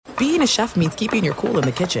being a chef means keeping your cool in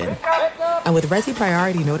the kitchen. And with Resi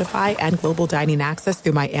Priority Notify and Global Dining Access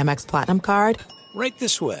through my Amex Platinum card, right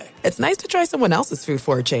this way. It's nice to try someone else's food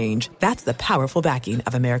for a change. That's the powerful backing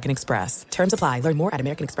of American Express. Terms apply. Learn more at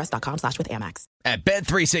americanexpress.com/withAmex. At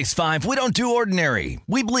Bet365, we don't do ordinary.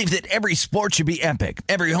 We believe that every sport should be epic.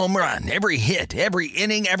 Every home run, every hit, every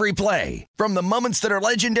inning, every play. From the moments that are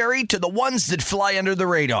legendary to the ones that fly under the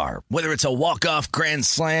radar. Whether it's a walk-off grand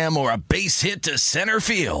slam or a base hit to center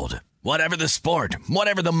field. Whatever the sport,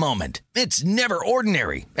 whatever the moment, it's never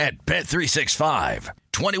ordinary at Bet365.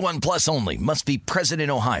 21 plus only. Must be present in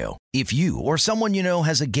Ohio. If you or someone you know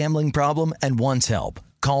has a gambling problem and wants help,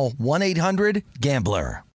 call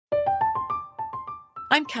 1-800-GAMBLER.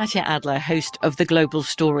 I'm Katya Adler, host of The Global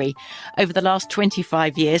Story. Over the last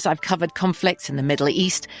 25 years, I've covered conflicts in the Middle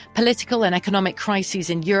East, political and economic crises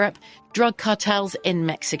in Europe, drug cartels in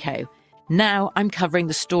Mexico. Now I'm covering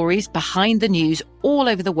the stories behind the news all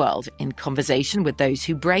over the world in conversation with those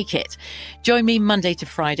who break it. Join me Monday to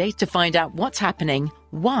Friday to find out what's happening,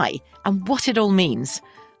 why, and what it all means.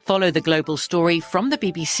 Follow The Global Story from the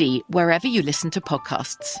BBC wherever you listen to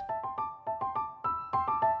podcasts.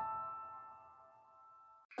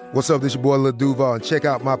 What's up, this your boy Lil Duval, and check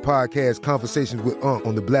out my podcast, Conversations with Unc,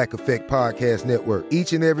 on the Black Effect Podcast Network.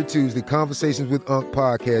 Each and every Tuesday, Conversations with Unc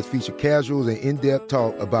podcast feature casual and in-depth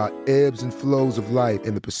talk about ebbs and flows of life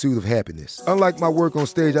and the pursuit of happiness. Unlike my work on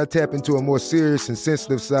stage, I tap into a more serious and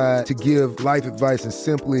sensitive side to give life advice and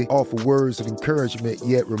simply offer words of encouragement,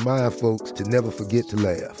 yet remind folks to never forget to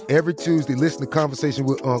laugh. Every Tuesday, listen to Conversation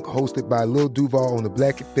with Unc, hosted by Lil Duval on the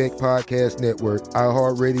Black Effect Podcast Network,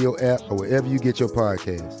 iHeartRadio app, or wherever you get your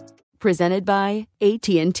podcasts. Presented by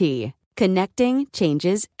AT&T. Connecting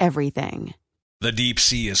changes everything. The deep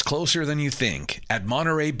sea is closer than you think at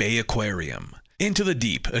Monterey Bay Aquarium. Into the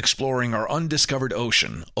Deep, exploring our undiscovered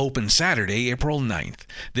ocean, open Saturday, April 9th.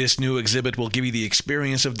 This new exhibit will give you the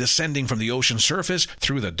experience of descending from the ocean surface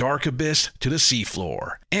through the dark abyss to the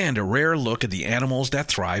seafloor, and a rare look at the animals that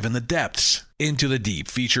thrive in the depths. Into the Deep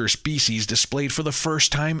features species displayed for the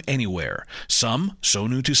first time anywhere. Some so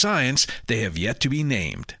new to science, they have yet to be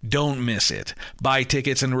named. Don't miss it. Buy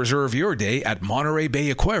tickets and reserve your day at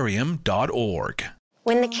MontereyBayAquarium.org.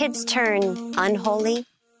 When the kids turn unholy,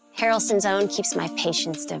 Harrelson's Own keeps my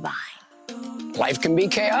patience divine. Life can be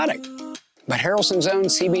chaotic, but Harrelson's Own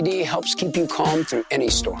CBD helps keep you calm through any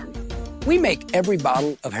storm. We make every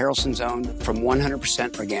bottle of Harrelson's Own from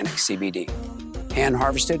 100% organic CBD,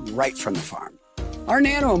 hand-harvested right from the farm. Our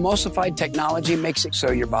nano-emulsified technology makes it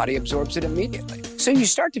so your body absorbs it immediately, so you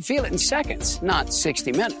start to feel it in seconds, not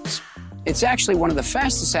 60 minutes. It's actually one of the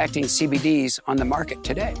fastest-acting CBDs on the market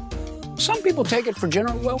today. Some people take it for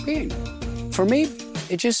general well-being. For me,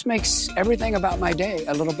 it just makes everything about my day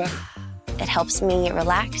a little better. It helps me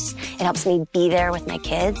relax. It helps me be there with my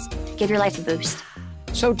kids. Give your life a boost.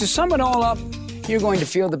 So to sum it all up, you're going to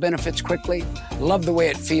feel the benefits quickly, love the way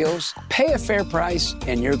it feels, pay a fair price,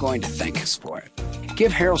 and you're going to thank us for it.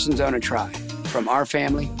 Give Harrelson's Own a try, from our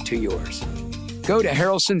family to yours. Go to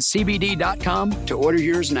HarrelsonCBD.com to order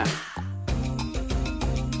yours now.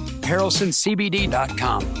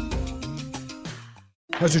 HarrelsonCBD.com.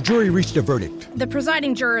 Has the jury reached a verdict? The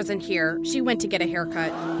presiding juror isn't here. She went to get a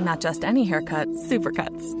haircut. Not just any haircut,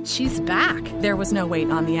 Supercuts. She's back. There was no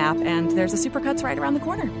wait on the app, and there's a Supercuts right around the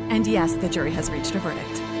corner. And yes, the jury has reached a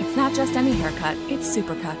verdict. It's not just any haircut, it's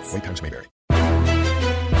Supercuts. Wait times may vary.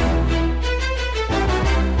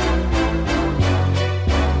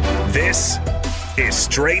 This is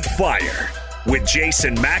Straight Fire with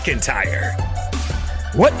Jason McIntyre.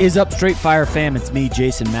 What is up, Straight Fire fam? It's me,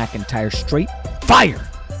 Jason McIntyre. Straight Fire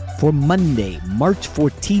for Monday, March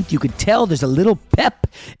 14th. You can tell there's a little pep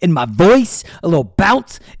in my voice, a little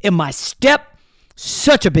bounce in my step.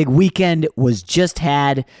 Such a big weekend was just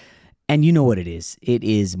had, and you know what it is. It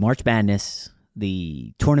is March Madness.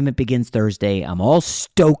 The tournament begins Thursday. I'm all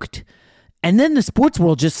stoked. And then the sports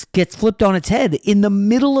world just gets flipped on its head in the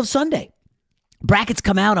middle of Sunday. Brackets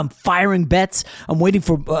come out. I'm firing bets. I'm waiting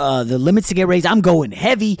for the limits to get raised. I'm going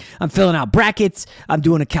heavy. I'm filling out brackets. I'm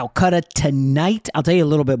doing a Calcutta tonight. I'll tell you a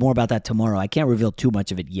little bit more about that tomorrow. I can't reveal too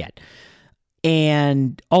much of it yet.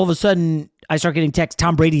 And all of a sudden, I start getting texts,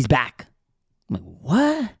 Tom Brady's back. I'm like,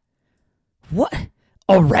 what? What?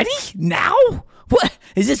 Already? Now? What?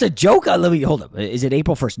 Is this a joke? Let me hold up. Is it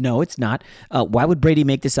April 1st? No, it's not. Why would Brady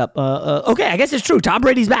make this up? Okay, I guess it's true. Tom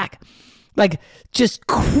Brady's back. Like, just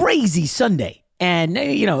crazy Sunday. And,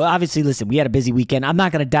 you know, obviously, listen, we had a busy weekend. I'm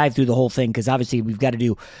not going to dive through the whole thing because obviously we've got to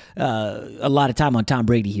do a lot of time on Tom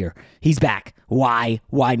Brady here. He's back. Why?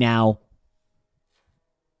 Why now?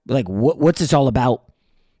 Like, what's this all about?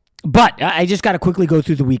 But I just got to quickly go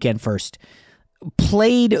through the weekend first.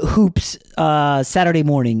 played hoops Saturday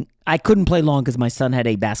morning. I couldn't play long because my son had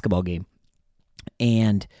a basketball game.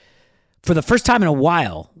 And for the first time in a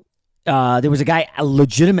while, there was a guy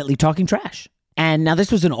legitimately talking trash. And now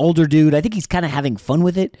this was an older dude. I think he's kind of having fun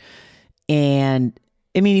with it. And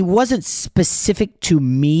I mean, he wasn't specific to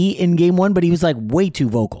me in game one, but he was like way too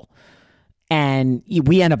vocal. And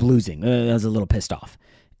we end up losing. I was a little pissed off.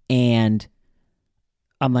 And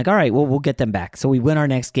I'm like, all right, well, we'll get them back. So we win our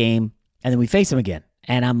next game, and then we face him again.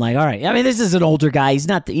 And I'm like, all right. I mean, this is an older guy.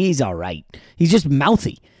 He's all right. He's just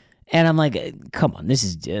mouthy. And I'm like, come on,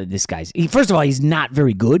 this guy's... first of all, he's not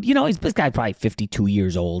very good. You know, this guy's probably 52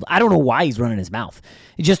 years old. I don't know why he's running his mouth.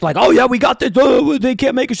 He's just like, oh, yeah, we got this. They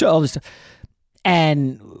can't make a shot. All this stuff.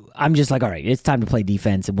 And I'm just like, all right, it's time to play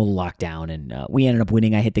defense, and we'll lock down. And we ended up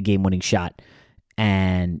winning. I hit the game-winning shot.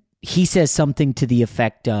 And he says something to the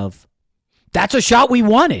effect of, that's a shot we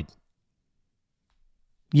wanted.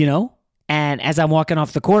 You know? And as I'm walking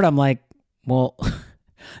off the court, I'm like, well...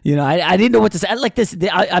 You know, I didn't know what to say. Like this,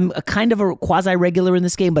 I'm a kind of a quasi-regular in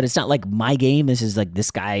this game, but it's not like my game. This is like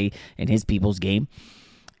this guy and his people's game.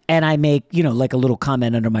 And I make, you know, like a little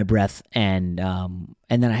comment under my breath, and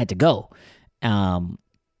then I had to go.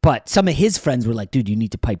 But some of his friends were like, dude, you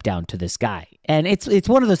need to pipe down to this guy. And it's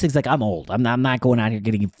one of those things like, I'm old. I'm not going out here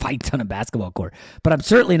getting in fights on a basketball court. But I'm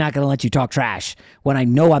certainly not going to let you talk trash when I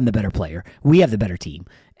know I'm the better player. We have the better team.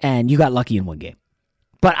 And you got lucky in one game.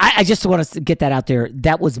 But I just want to get that out there.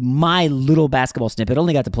 That was my little basketball snippet.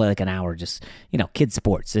 Only got to play like an hour, just, you know, kids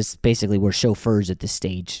sports. This basically, we're chauffeurs at this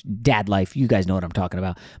stage. Dad life, you guys know what I'm talking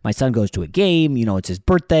about. My son goes to a game, you know, it's his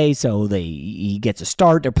birthday, so he gets a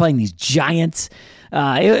start. They're playing these Giants.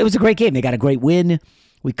 It was a great game. They got a great win.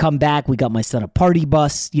 We come back. We got my son a party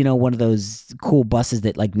bus, you know, one of those cool buses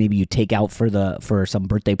that like maybe you take out for some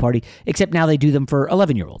birthday party, except now they do them for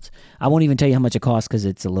 11-year-olds. I won't even tell you how much it costs because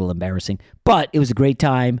it's a little embarrassing, but it was a great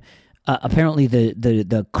time. Apparently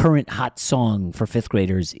the current hot song for fifth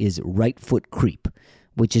graders is Right Foot Creep,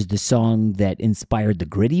 which is the song that inspired the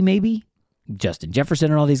Gritty, maybe Justin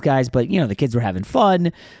Jefferson and all these guys. But, you know, the kids were having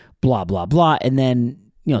fun, blah, blah, blah. And then,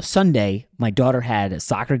 you know, Sunday, my daughter had a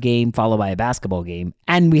soccer game followed by a basketball game,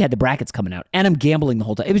 and we had the brackets coming out, and I'm gambling the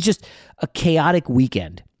whole time. It was just a chaotic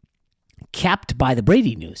weekend capped by the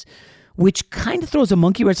Brady news, which kind of throws a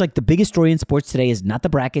monkey wrench. Like, the biggest story in sports today is not the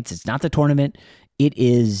brackets. It's not the tournament. It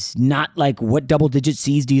is not like what double-digit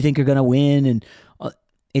seeds do you think are going to win, and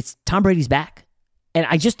it's Tom Brady's back. And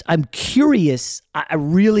I'm curious. I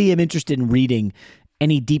really am interested in reading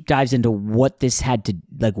any deep dives into what this had to,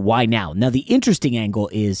 like, why now? Now, the interesting angle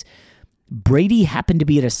is Brady happened to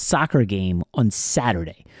be at a soccer game on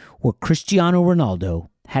Saturday where Cristiano Ronaldo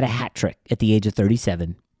had a hat trick at the age of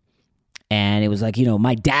 37. And it was like, you know,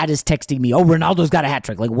 my dad is texting me, oh, Ronaldo's got a hat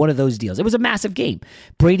trick, like one of those deals. It was a massive game.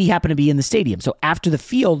 Brady happened to be in the stadium. So after the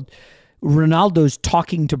field, Ronaldo's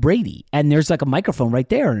talking to Brady, and there's like a microphone right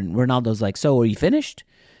there. And Ronaldo's like, so are you finished?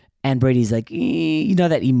 And Brady's like, you know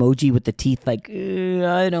that emoji with the teeth, like,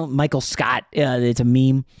 I don't, Michael Scott, it's a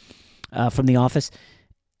meme from The Office.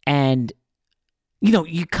 And, you know,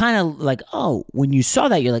 you kind of like, oh, when you saw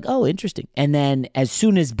that, you're like, oh, interesting. And then as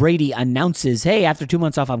soon as Brady announces, hey, after 2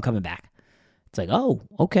 months off, I'm coming back. It's like, oh,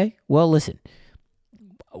 okay. Well, listen,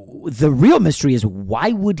 the real mystery is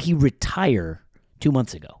why would he retire 2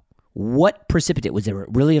 months ago? What precipitated? Was there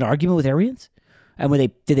really an argument with Arians? And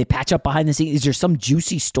did they patch up behind the scenes? Is there some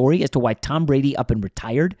juicy story as to why Tom Brady up and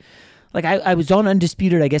retired? Like, I was on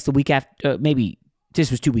Undisputed, I guess, the week after, maybe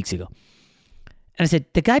this was 2 weeks ago. And I said,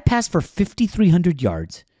 the guy passed for 5,300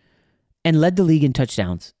 yards and led the league in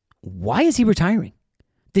touchdowns. Why is he retiring?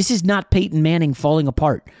 This is not Peyton Manning falling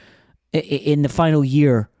apart in the final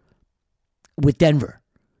year with Denver.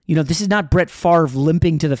 You know, this is not Brett Favre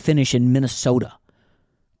limping to the finish in Minnesota.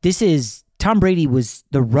 This is... Tom Brady was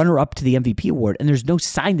the runner-up to the MVP award, and there's no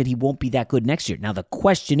sign that he won't be that good next year. Now, the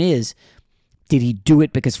question is, did he do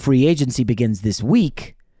it because free agency begins this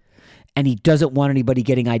week, and he doesn't want anybody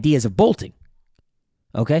getting ideas of bolting?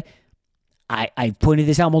 Okay? I pointed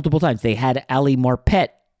this out multiple times. They had Ali Marpet,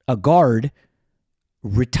 a guard,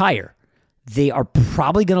 retire. They are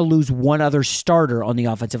probably going to lose one other starter on the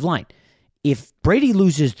offensive line. If Brady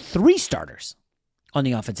loses 3 starters on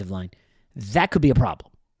the offensive line, that could be a problem.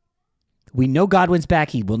 We know Godwin's back.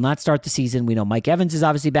 He will not start the season. We know Mike Evans is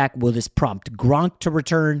obviously back. Will this prompt Gronk to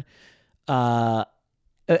return?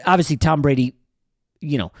 Obviously, Tom Brady,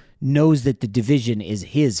 you know, knows that the division is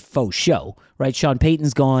his faux show, right? Sean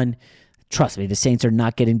Payton's gone. Trust me, the Saints are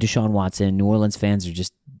not getting Deshaun Watson. New Orleans fans are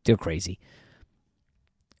just, they're crazy.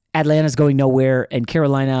 Atlanta's going nowhere, and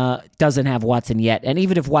Carolina doesn't have Watson yet. And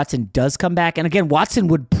even if Watson does come back, and again, Watson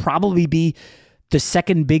would probably be the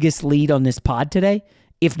second biggest lead on this pod today,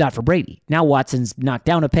 if not for Brady. Now Watson's knocked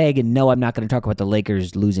down a peg, and no, I'm not going to talk about the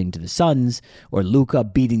Lakers losing to the Suns or Luka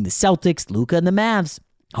beating the Celtics, Luka and the Mavs.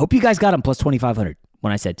 I hope you guys got them plus 2,500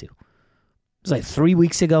 when I said to. It was like 3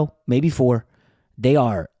 weeks ago, maybe 4. They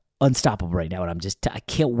are unstoppable right now, and I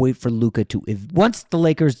can't wait for Luka to, once the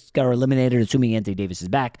Lakers are eliminated, assuming Anthony Davis is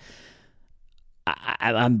back,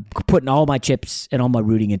 I'm putting all my chips and all my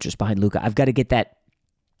rooting interest behind Luka. I've got to get that,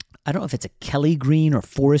 I don't know if it's a Kelly green or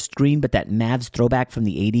forest green, but that Mavs throwback from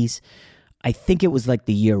the 80s. I think it was like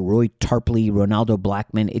the year Roy Tarpley, Ronaldo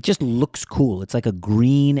Blackman. It just looks cool. It's like a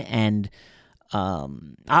green, and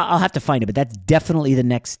I'll have to find it, but that's definitely the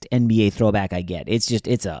next NBA throwback I get. It's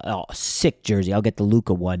a sick jersey. I'll get the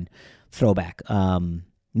Luka one throwback.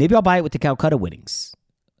 Maybe I'll buy it with the Calcutta winnings.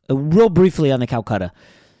 Real briefly on the Calcutta.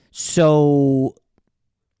 So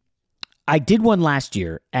I did one last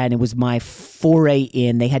year, and it was my foray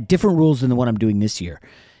in. They had different rules than the one I'm doing this year.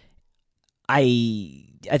 I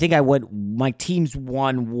think my teams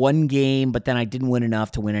won one game, but then I didn't win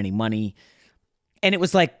enough to win any money. And it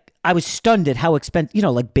was like, I was stunned at how expensive,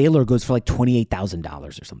 like Baylor goes for like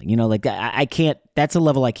 $28,000 or something. Like I can't, that's a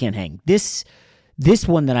level I can't hang. This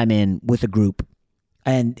one that I'm in with a group,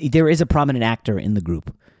 and there is a prominent actor in the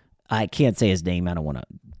group. I can't say his name. I don't want to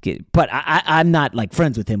get, but I'm not like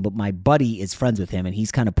friends with him, but my buddy is friends with him, and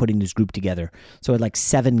he's kind of putting this group together. So I had like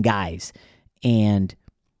 7 guys, and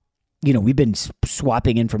we've been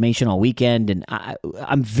swapping information all weekend, and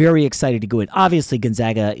I'm very excited to go in. Obviously,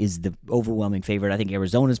 Gonzaga is the overwhelming favorite. I think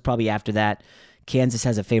Arizona's probably after that. Kansas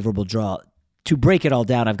has a favorable draw. To break it all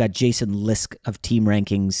down, I've got Jason Lisk of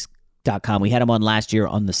TeamRankings.com. We had him on last year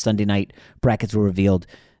on the Sunday night. Brackets were revealed.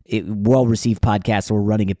 Well-received podcast, so we're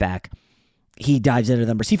running it back. He dives into the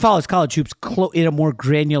numbers. He follows college hoops in a more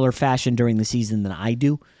granular fashion during the season than I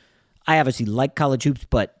do. I obviously like college hoops,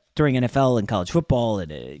 but during NFL and college football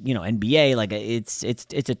and NBA, like it's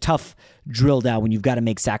a tough drill down when you've got to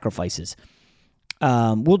make sacrifices.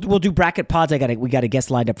 We'll do bracket pods. We got a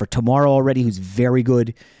guest lined up for tomorrow already, who's very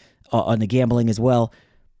good on the gambling as well.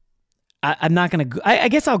 I'm not gonna. I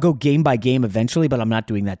guess I'll go game by game eventually, but I'm not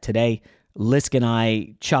doing that today. Lisk and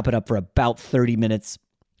I chop it up for about 30 minutes.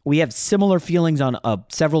 We have similar feelings on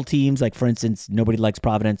several teams. Like for instance, nobody likes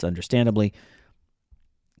Providence, understandably.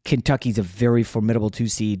 Kentucky's a very formidable 2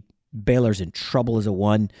 seed. Baylor's in trouble as a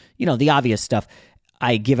 1. The obvious stuff.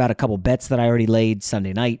 I give out a couple bets that I already laid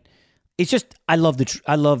Sunday night. It's just I love the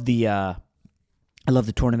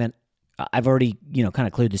tournament. I've already kind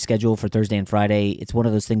of cleared the schedule for Thursday and Friday. It's one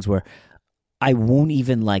of those things where I won't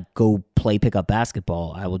even like go play pickup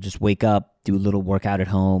basketball. I will just wake up, do a little workout at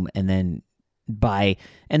home, and then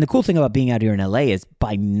and the cool thing about being out here in LA is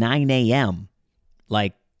by 9 a.m.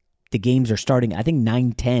 like the games are starting. I think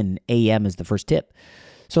 9:10 a.m. is the first tip.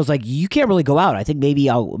 So it's like you can't really go out. I think maybe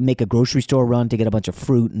I'll make a grocery store run to get a bunch of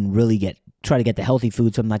fruit and really try to get the healthy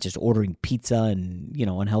food, so I'm not just ordering pizza and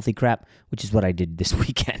unhealthy crap, which is what I did this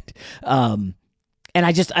weekend. And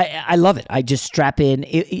I love it. I just strap in.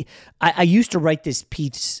 I used to write this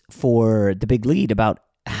piece for The Big Lead about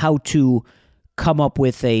how to come up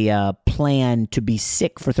with a plan to be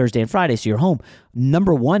sick for Thursday and Friday so you're home.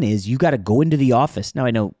 Number one is you got to go into the office. Now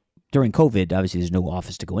I know during COVID, obviously there's no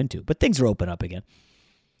office to go into, but things are open up again.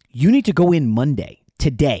 You need to go in Monday,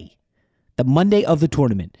 today, the Monday of the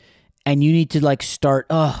tournament, and you need to start,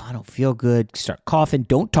 I don't feel good, start coughing,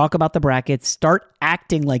 don't talk about the brackets, start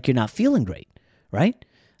acting like you're not feeling great, right?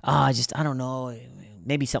 I don't know,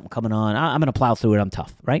 maybe something coming on, I'm going to plow through it, I'm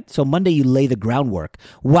tough, right? So Monday you lay the groundwork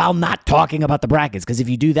while not talking about the brackets, because if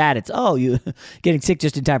you do that, it's, you're getting sick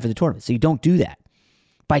just in time for the tournament, so you don't do that.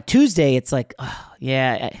 By Tuesday, it's like,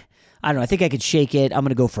 I don't know, I think I could shake it, I'm going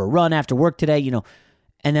to go for a run after work today,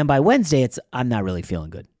 and then by Wednesday, it's, I'm not really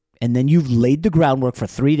feeling good. And then you've laid the groundwork for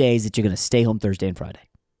 3 days that you're going to stay home Thursday and Friday.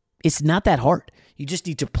 It's not that hard. You just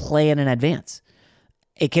need to plan in advance.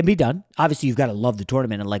 It can be done. Obviously, you've got to love the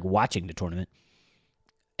tournament and like watching the tournament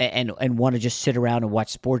and want to just sit around and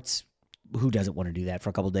watch sports. Who doesn't want to do that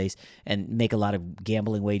for a couple of days and make a lot of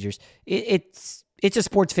gambling wagers? It's a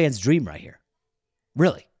sports fan's dream right here.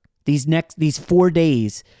 Really. These 4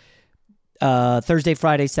 days, Thursday,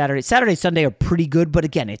 Friday, Saturday, Sunday are pretty good, but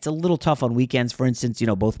again, it's a little tough on weekends. For instance,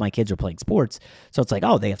 both my kids are playing sports, so it's like,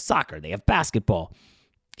 they have soccer, they have basketball.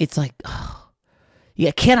 It's like,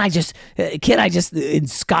 can I just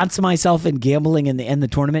ensconce myself in gambling and the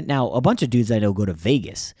tournament? Now, a bunch of dudes I know go to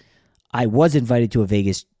Vegas. I was invited to a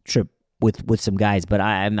Vegas trip with some guys, but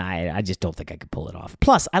I just don't think I could pull it off.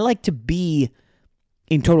 Plus, I like to be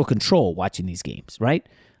in total control watching these games, right?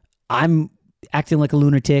 I'm acting like a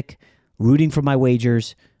lunatic, rooting for my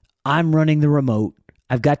wagers. I'm running the remote.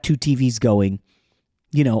 I've got 2 TVs going.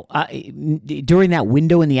 during that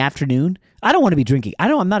window in the afternoon, I don't want to be drinking.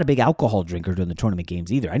 I'm not a big alcohol drinker during the tournament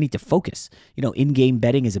games either. I need to focus. In-game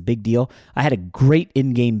betting is a big deal. I had a great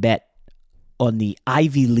in-game bet on the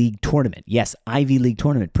Ivy League tournament. Yes, Ivy League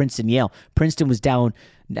tournament, Princeton-Yale. Princeton was down,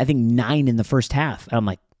 I think, 9 in the first half. And I'm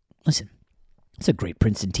like, listen, it's a great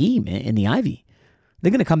Princeton team in the Ivy.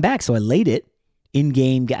 They're going to come back. So I laid it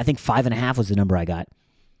in-game. I think 5.5 was the number I got.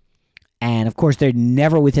 And, of course, they're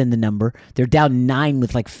never within the number. They're down 9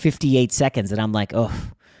 with like 58 seconds. And I'm like, oh,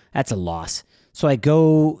 that's a loss. So I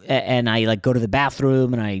go and I go to the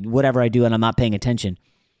bathroom and whatever I do, and I'm not paying attention.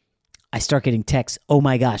 I start getting texts, oh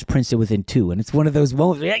my gosh, Princeton within 2. And it's one of those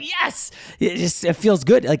moments where you're like, yes! It feels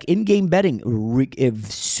good. Like in-game betting,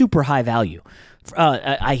 super high value.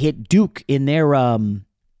 I hit Duke in their,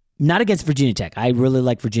 not against Virginia Tech. I really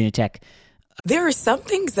like Virginia Tech. There are some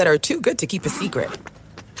things that are too good to keep a secret.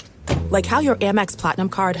 Like how your Amex Platinum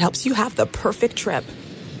card helps you have the perfect trip.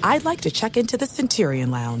 I'd like to check into the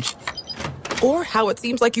Centurion Lounge. Or how it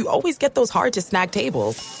seems like you always get those hard-to-snag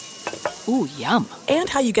tables. Ooh, yum. And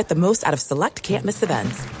how you get the most out of select can't-miss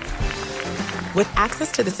events. With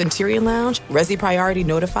access to the Centurion Lounge, Resi Priority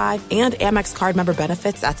Notified, and Amex card member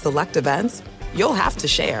benefits at select events, you'll have to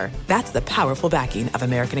share. That's the powerful backing of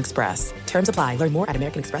American Express. Terms apply. Learn more at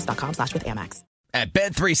americanexpress.com/withAmex. At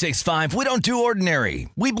Bet365, we don't do ordinary.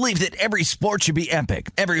 We believe that every sport should be epic.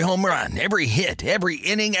 Every home run, every hit, every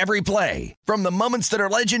inning, every play. From the moments that are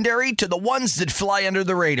legendary to the ones that fly under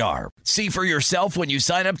the radar. See for yourself when you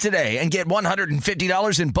sign up today and get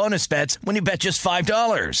 $150 in bonus bets when you bet just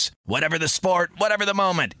 $5. Whatever the sport, whatever the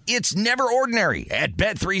moment, it's never ordinary at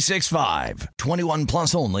Bet365. 21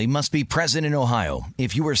 plus only. Must be present in Ohio.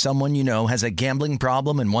 If you or someone you know has a gambling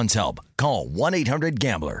problem and wants help, call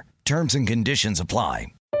 1-800-GAMBLER. Terms and conditions apply.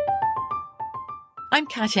 I'm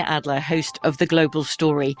Katya Adler, host of The Global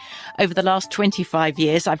Story. Over the last 25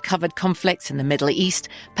 years, I've covered conflicts in the Middle East,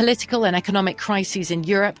 political and economic crises in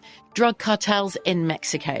Europe, drug cartels in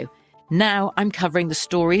Mexico. Now I'm covering the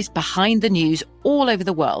stories behind the news all over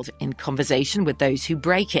the world in conversation with those who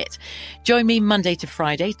break it. Join me Monday to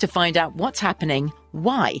Friday to find out what's happening,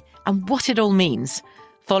 why, and what it all means.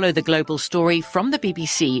 Follow The Global Story from the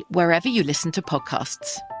BBC wherever you listen to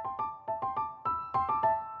podcasts.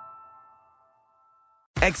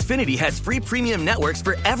 Xfinity has free premium networks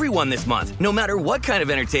for everyone this month, no matter what kind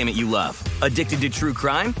of entertainment you love. Addicted to true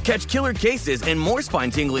crime? Catch killer cases and more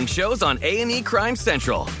spine-tingling shows on A&E Crime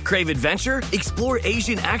Central. Crave adventure? Explore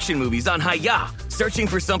Asian action movies on Hi-YAH. Searching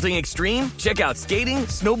for something extreme? Check out skating,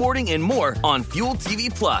 snowboarding, and more on Fuel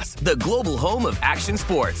TV Plus, the global home of action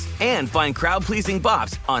sports. And find crowd-pleasing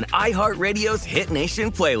bops on iHeartRadio's Hit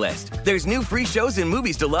Nation playlist. There's new free shows and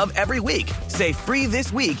movies to love every week. Say free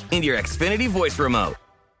this week in your Xfinity voice remote.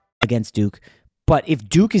 Against Duke. But if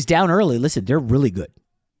Duke is down early, listen, they're really good.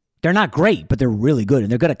 They're not great, but they're really good,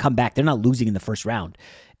 and they're going to come back. They're not losing in the first round.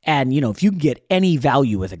 And, if you can get any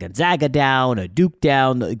value with a Gonzaga down, a Duke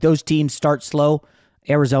down, those teams start slow.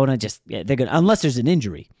 Arizona, they're going to, unless there's an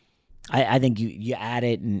injury. I think you add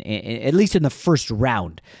it, and at least in the first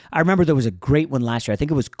round. I remember there was a great one last year. I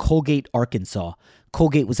think it was Colgate, Arkansas.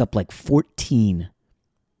 Colgate was up like 14.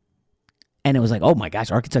 And it was like, oh my gosh,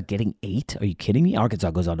 Arkansas getting 8? Are you kidding me? Arkansas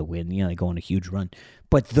goes on to win. They go on a huge run.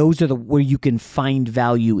 But those are where you can find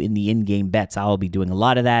value in the in-game bets. I'll be doing a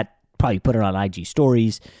lot of that. Probably put it on IG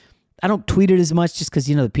stories. I don't tweet it as much just because,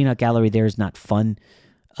 the peanut gallery there is not fun.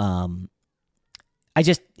 Listen,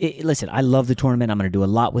 I love the tournament. I'm going to do a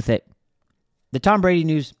lot with it. The Tom Brady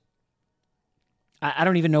news, I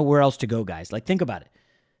don't even know where else to go, guys. Think about it.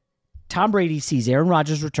 Tom Brady sees Aaron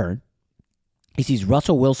Rodgers return. He sees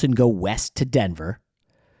Russell Wilson go west to Denver.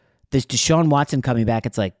 There's Deshaun Watson coming back.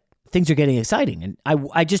 It's like things are getting exciting. And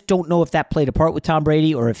I just don't know if that played a part with Tom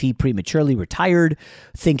Brady or if he prematurely retired,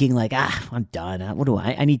 thinking I'm done. What do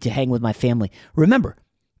I need to hang with my family. Remember,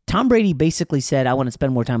 Tom Brady basically said, I want to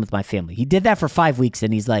spend more time with my family. He did that for 5 weeks,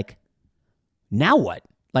 and he's like, now what?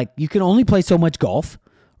 You can only play so much golf,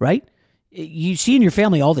 right? You see in your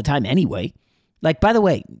family all the time anyway. By the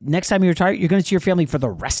way, next time you retire, you're going to see your family for the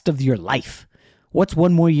rest of your life. What's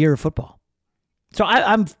one more year of football? So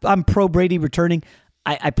I'm pro Brady returning.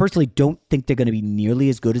 I personally don't think they're going to be nearly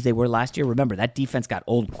as good as they were last year. Remember, that defense got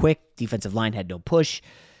old quick. Defensive line had no push.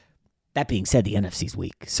 That being said, the NFC's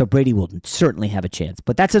weak, so Brady will certainly have a chance.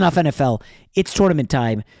 But that's enough NFL. It's tournament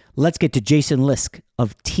time. Let's get to Jason Lisk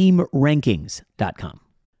of TeamRankings.com.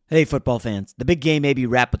 Hey, football fans. The big game may be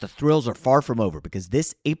wrapped, but the thrills are far from over because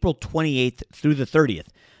this April 28th through the 30th,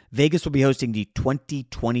 Vegas will be hosting the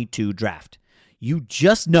 2022 Draft. You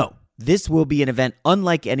just know this will be an event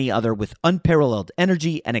unlike any other with unparalleled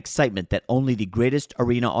energy and excitement that only the greatest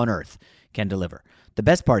arena on earth can deliver. The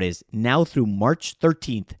best part is, now through March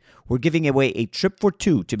 13th, we're giving away a trip for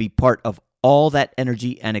two to be part of all that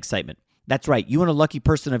energy and excitement. That's right, you and a lucky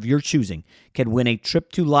person of your choosing can win a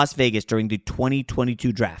trip to Las Vegas during the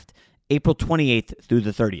 2022 draft, April 28th through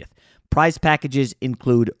the 30th. Prize packages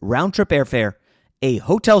include round-trip airfare, a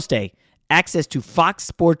hotel stay, access to Fox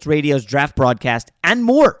Sports Radio's draft broadcast, and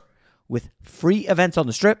more. With free events on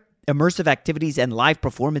the Strip, immersive activities, and live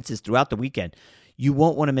performances throughout the weekend, you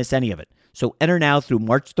won't want to miss any of it. So enter now through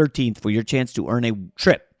March 13th for your chance to earn a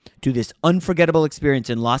trip to this unforgettable experience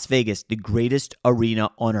in Las Vegas, the greatest arena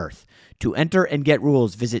on earth. To enter and get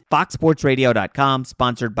rules, visit foxsportsradio.com,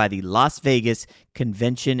 sponsored by the Las Vegas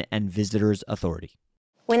Convention and Visitors Authority.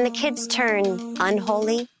 When the kids turn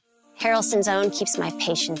unholy, Harrelson's Own keeps my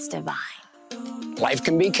patience divine. Life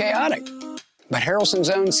can be chaotic, but Harrelson's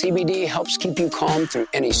Own CBD helps keep you calm through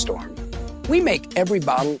any storm. We make every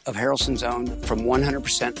bottle of Harrelson's Own from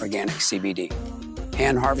 100% organic CBD,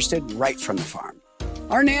 hand-harvested right from the farm.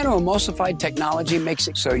 Our nano-emulsified technology makes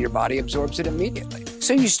it so your body absorbs it immediately.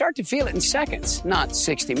 So you start to feel it in seconds, not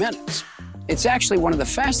 60 minutes. It's actually one of the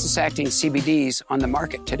fastest-acting CBDs on the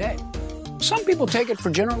market today. Some people take it for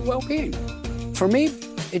general well-being. For me,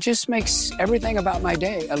 it just makes everything about my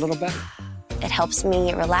day a little better. It helps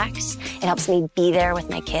me relax. It helps me be there with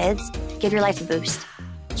my kids. Give your life a boost.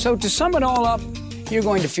 So to sum it all up, you're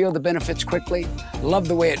going to feel the benefits quickly, love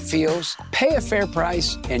the way it feels, pay a fair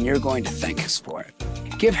price, and you're going to thank us for it.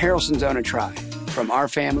 Give Harrelson's Own a try, from our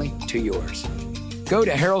family to yours. Go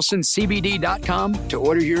to HarrelsonCBD.com to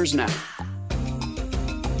order yours now.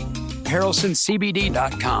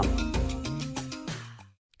 HarrelsonCBD.com.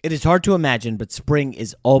 It is hard to imagine, but spring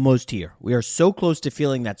is almost here. We are so close to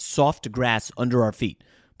feeling that soft grass under our feet.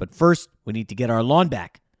 But first, we need to get our lawn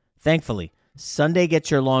back. Thankfully, Sunday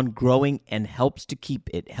gets your lawn growing and helps to keep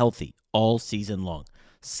it healthy all season long.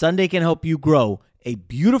 Sunday can help you grow a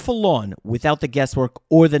beautiful lawn without the guesswork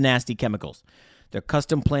or the nasty chemicals. Their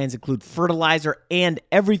custom plans include fertilizer and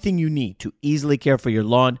everything you need to easily care for your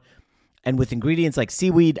lawn. And with ingredients like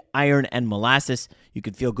seaweed, iron, and molasses, you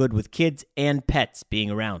can feel good with kids and pets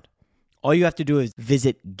being around. All you have to do is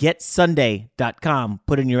visit getsunday.com,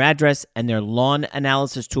 put in your address, and their lawn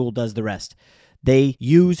analysis tool does the rest. They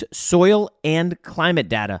use soil and climate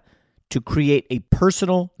data to create a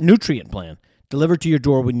personal nutrient plan delivered to your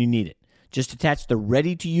door when you need it. Just attach the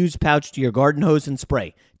ready-to-use pouch to your garden hose and spray.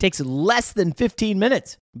 It takes less than 15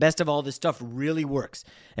 minutes. Best of all, this stuff really works.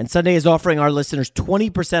 And Sunday is offering our listeners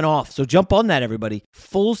 20% off, so jump on that, everybody.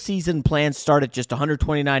 Full season plans start at just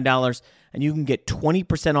 $129, and you can get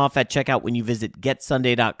 20% off at checkout when you visit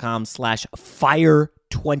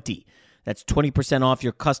getsunday.com/fire20. That's 20% off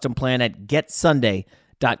your custom plan at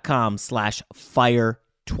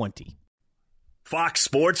getsunday.com/fire20. Fox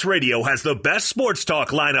Sports Radio has the best sports talk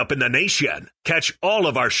lineup in the nation. Catch all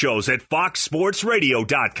of our shows at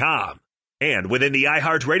foxsportsradio.com. And within the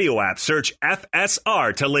iHeartRadio app, search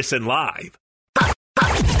FSR to listen live.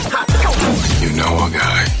 You know a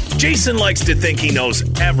guy. Jason likes to think he knows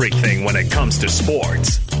everything when it comes to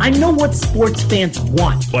sports. I know what sports fans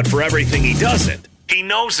want. But for everything he doesn't, he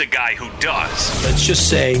knows a guy who does. Let's just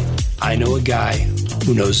say I know a guy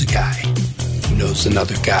who knows a guy who knows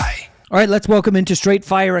another guy. All right, let's welcome into Straight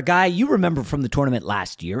Fire a guy you remember from the tournament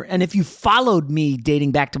last year. And if you followed me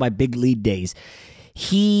dating back to my big lead days,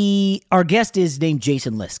 our guest is named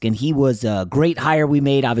Jason Lisk, and he was a great hire we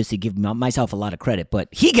made. Obviously, give myself a lot of credit, but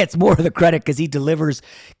he gets more of the credit because he covers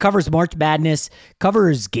March Madness,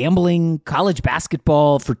 covers gambling, college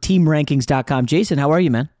basketball for TeamRankings.com. Jason, how are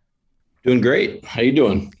you, man? Doing great. How you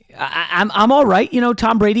doing? I'm all right. You know,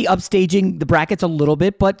 Tom Brady upstaging the brackets a little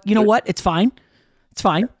bit, but you know what? It's fine. It's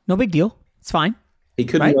fine. No big deal. It's fine. He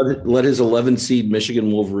couldn't let his 11 seed Michigan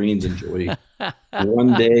Wolverines enjoy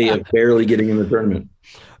one day of barely getting in the tournament.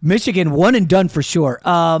 Michigan, one and done for sure.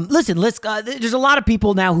 Listen, there's a lot of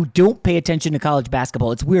people now who don't pay attention to college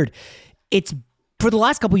basketball. It's weird. It's for the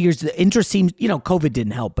last couple of years, the interest seems, COVID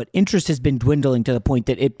didn't help, but interest has been dwindling to the point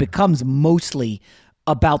that it becomes mostly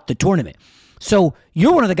about the tournament. So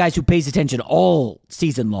you're one of the guys who pays attention all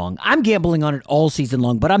season long. I'm gambling on it all season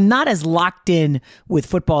long, but I'm not as locked in with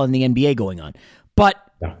football and the NBA going on. But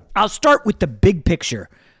I'll start with the big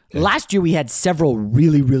picture. Okay. Last year, we had several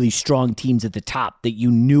really, really strong teams at the top that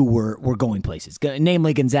you knew were going places,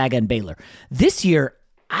 namely Gonzaga and Baylor. This year,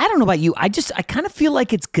 I don't know about you. I kind of feel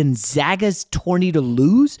like it's Gonzaga's tourney to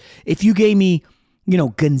lose. If you gave me,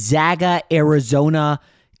 Gonzaga, Arizona,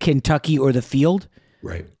 Kentucky, or the field.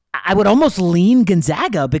 Right. I would almost lean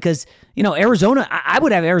Gonzaga because, Arizona, I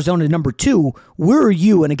would have Arizona number 2. Where are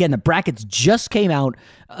you? And again, the brackets just came out.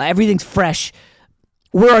 Everything's fresh.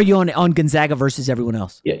 Where are you on Gonzaga versus everyone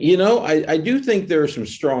else? Yeah, I do think there are some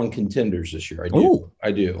strong contenders this year.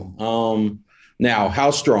 I do. Now,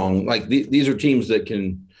 how strong? Like these are teams that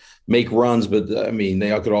can make runs, but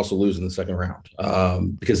they could also lose in the second round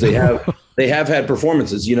because they have had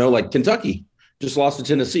performances. Like Kentucky just lost to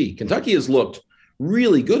Tennessee. Kentucky has looked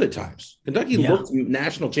really good at times. Kentucky looked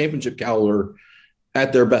national championship caliber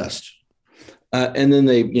at their best, and then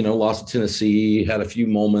they lost to Tennessee. Had a few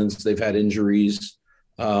moments. They've had injuries.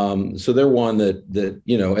 So they're one that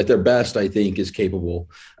at their best, I think, is capable.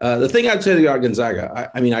 The thing I'd say about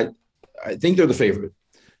Gonzaga, I think they're the favorite,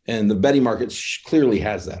 and the betting market clearly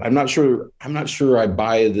has that. I'm not sure I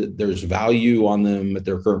buy that there's value on them at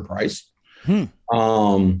their current price, because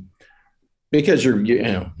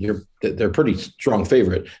they're a pretty strong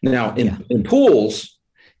favorite. Now in pools.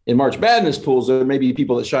 In March Madness pools, there may be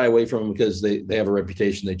people that shy away from them because they have a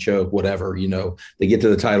reputation, they choke, whatever, they get to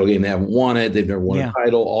the title game, they haven't won it, they've never won a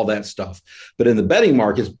title, all that stuff. But in the betting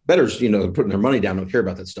markets, bettors, putting their money down, don't care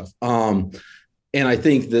about that stuff. And I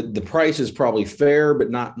think that the price is probably fair, but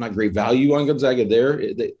not great value on Gonzaga there.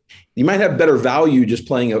 You might have better value just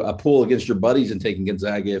playing a pool against your buddies and taking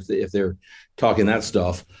Gonzaga if they're talking that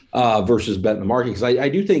stuff versus betting the market. Because I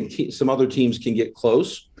do think some other teams can get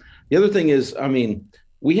close. The other thing is,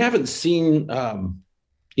 we haven't seen, Chet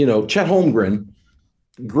Holmgren,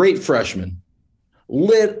 great freshman,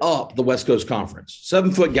 lit up the West Coast Conference.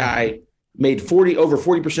 7-foot guy, made over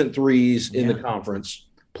 40% threes in the conference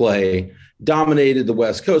play, dominated the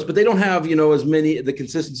West Coast. But they don't have, as many, the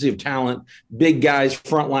consistency of talent, big guys,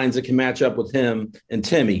 front lines that can match up with him and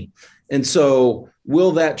Timmy. And so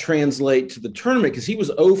will that translate to the tournament? Because he was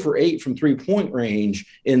 0 for 8 from three-point range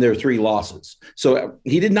in their 3 losses. So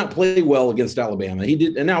he did not play well against Alabama. He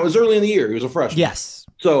did, and now it was early in the year. He was a freshman. Yes.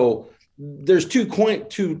 So there's two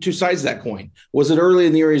sides of that coin. Was it early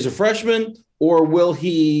in the year he's a freshman, or will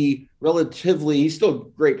he he's still a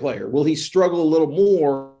great player. Will he struggle a little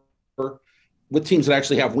more with teams that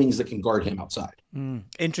actually have wings that can guard him outside?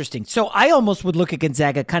 Interesting. So I almost would look at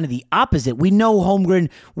Gonzaga kind of the opposite. We know Holmgren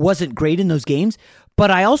wasn't great in those games,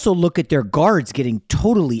 but I also look at their guards getting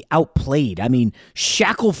totally outplayed.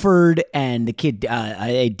 Shackelford and the kid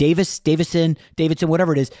Davidson,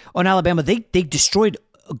 whatever it is, on Alabama, they destroyed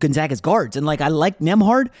Gonzaga's guards. And I like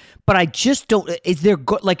Nembhard, but I just don't. Is there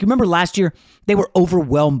remember last year they were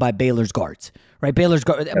overwhelmed by Baylor's guards. Right, Baylor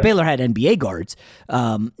had NBA guards.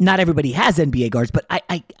 Not everybody has NBA guards, but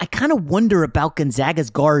I kind of wonder about Gonzaga's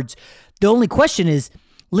guards. The only question is,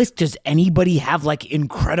 does anybody have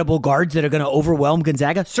incredible guards that are going to overwhelm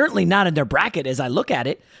Gonzaga? Certainly not in their bracket as I look at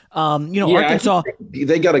it. Arkansas.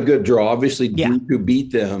 They got a good draw. Obviously, Duke, who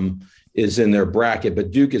beat them, is in their bracket, but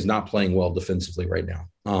Duke is not playing well defensively right now.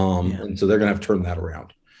 And so they're going to have to turn that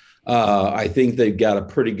around. I think they've got a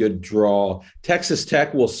pretty good draw. Texas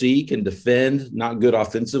Tech, we'll see, can defend, not good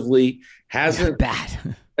offensively. Has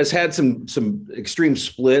had some extreme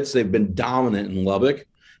splits. They've been dominant in Lubbock.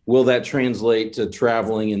 Will that translate to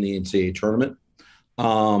traveling in the NCAA tournament?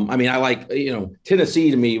 I like,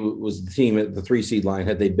 Tennessee to me was the team at the 3 seed line.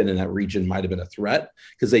 Had they been in that region, might have been a threat,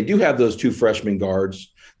 because they do have those 2 freshman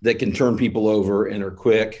guards that can turn people over and are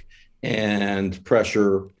quick and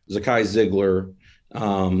pressure. Zakai Ziegler,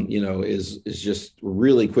 is just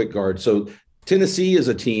really quick guard. So Tennessee is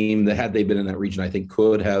a team that, had they been in that region, I think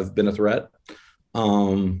could have been a threat.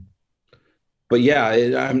 But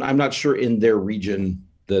yeah, I'm not sure in their region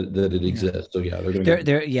that it exists. So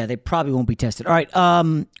yeah, they probably won't be tested. All right.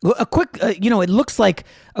 A quick, it looks like,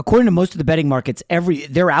 according to most of the betting markets,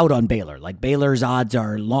 they're out on Baylor. Baylor's odds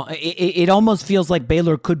are long. It almost feels like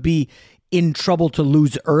Baylor could be in trouble to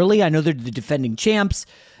lose early. I know they're the defending champs.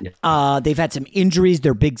 Yeah. They've had some injuries.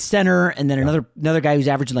 Their big center, and then another guy who's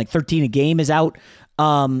averaging 13 a game is out.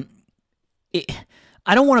 I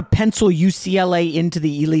don't want to pencil UCLA into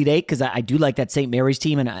the Elite Eight because I do like that St. Mary's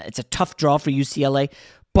team, and it's a tough draw for UCLA.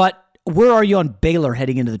 But where are you on Baylor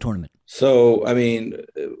heading into the tournament? So,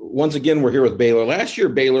 once again, we're here with Baylor. Last year,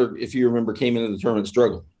 Baylor, if you remember, came into the tournament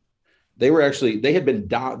struggling. They were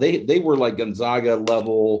like Gonzaga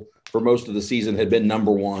level for most of the season, had been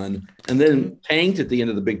number 1, and then tanked at the end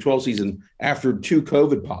of the Big 12 season after 2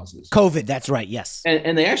 COVID pauses. That's right, yes.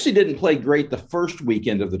 And they actually didn't play great the first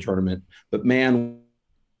weekend of the tournament, but man,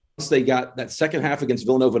 once they got that second half against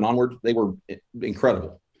Villanova and onward, they were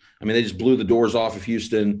incredible. They just blew the doors off of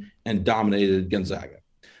Houston and dominated Gonzaga.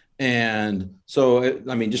 And so,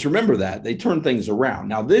 just remember that. They turned things around.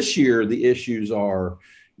 Now, this year, the issues are,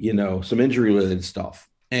 some injury-related stuff.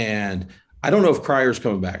 And I don't know if Cryer's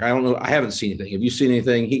coming back. I don't know. I haven't seen anything. Have you seen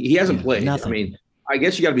anything? He hasn't played. Nothing. I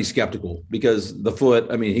guess you got to be skeptical because the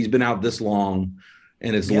foot, he's been out this long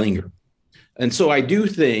and it's lingered. And so I do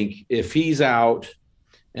think if he's out,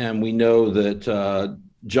 and we know that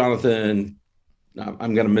Jonathan,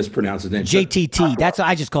 I'm going to mispronounce his name. JTT. That's what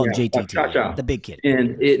I just call him JTT. Cha-cha. The big kid.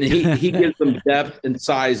 And he gives them depth and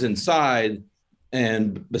size inside.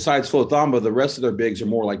 And besides Flo Thamba, the rest of their bigs are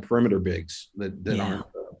more like perimeter bigs that aren't.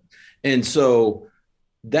 And so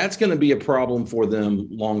that's going to be a problem for them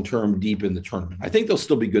long-term deep in the tournament. I think they'll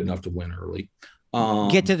still be good enough to win early.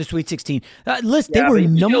 Get to the Sweet 16. Listen, they were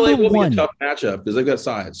number UCLA will one. be a tough matchup because they've got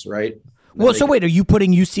size, right? Well, so wait, are you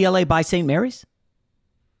putting UCLA by St. Mary's?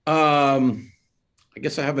 I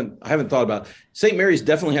guess I haven't thought about it. St. Mary's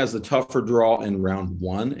definitely has the tougher draw in round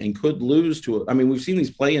one and could lose to it. I mean, we've seen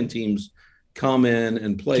these play-in teams come in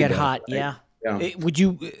and play. Get that, hot, right? yeah. Yeah. Would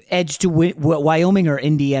you edge to Wyoming or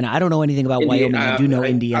Indiana? I don't know anything about Wyoming. I do know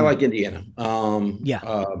Indiana. I like Indiana.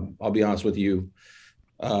 I'll be honest with you.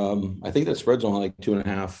 I think that spread's only like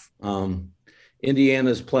 2.5.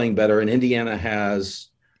 Indiana's playing better, and Indiana has,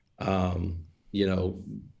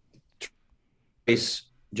 Trace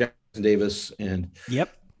Jackson Davis, and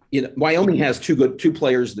Wyoming has two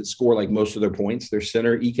players that score like most of their points. Their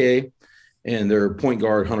center Ike and their point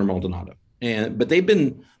guard Hunter Maldonado, but they've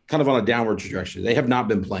been kind of on a downward trajectory. They have not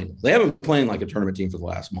been playing. They haven't been playing like a tournament team for the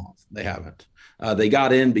last month. They haven't. They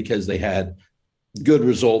got in because they had good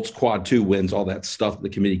results, quad 2 wins, all that stuff the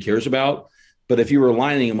committee cares about. But if you were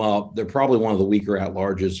lining them up, they're probably one of the weaker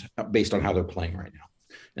at-larges based on how they're playing right now.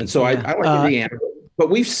 And so I like Indiana. But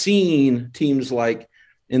we've seen teams like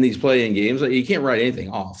in these play-in games, you can't write anything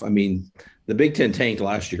off. I mean, the Big Ten tanked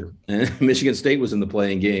last year, and Michigan State was in the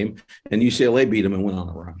play-in game, and UCLA beat them and went on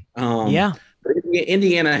a run. But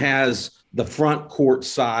Indiana has the front court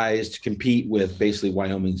size to compete with basically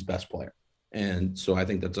Wyoming's best player. And so I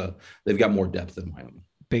think they've got more depth than Wyoming.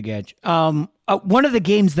 Big edge. One of the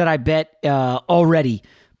games that I bet already,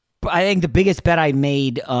 I think the biggest bet I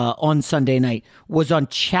made on Sunday night was on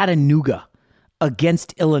Chattanooga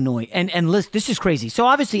against Illinois. And listen, this is crazy. So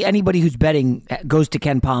obviously anybody who's betting goes to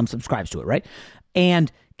Ken Palm, subscribes to it, right?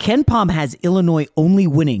 And Ken Palm has Illinois only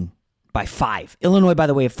winning by 5. Illinois, by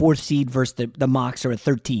the way, a 4th seed versus the Mocs are at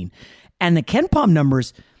 13. And the Ken Palm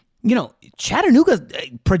numbers, Chattanooga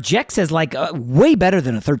projects as like way better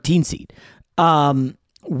than a 13 seed.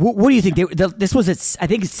 What do you think? This was at, I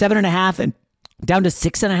think, 7.5 and down to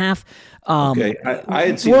 6.5. Okay, I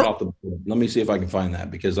had seen it off the board. Let me see if I can find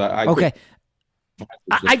that because I okay.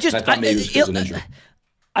 I thought maybe it was an injury.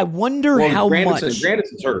 I wonder how much.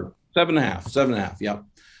 Grandison's hurt. 7.5. Yep.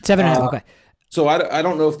 7.5. Okay. So I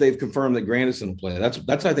don't know if they've confirmed that Grandison will play.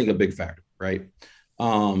 That's I think a big factor, right?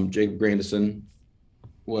 Jacob Grandison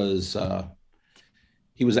was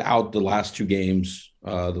he was out the last 2 games,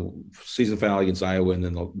 the season finale against Iowa, and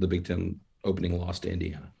then the Big Ten opening loss to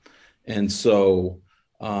Indiana. And so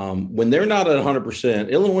when they're not at 100%,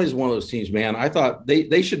 Illinois is one of those teams, man. I thought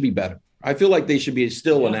they should be better. I feel like they should be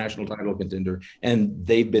still a national title contender, and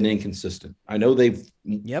they've been inconsistent. I know they've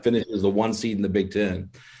finished as the 1 seed in the Big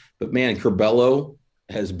Ten, but man, Curbelo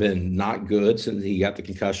has been not good since he got the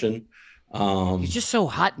concussion. He's just so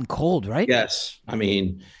hot and cold, right? Yes. I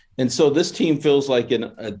mean, and so this team feels like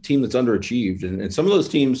a team that's underachieved. And some of those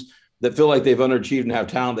teams that feel like they've underachieved and have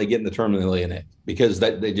talent, they get in the tournament and lay an egg because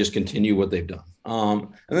they just continue what they've done.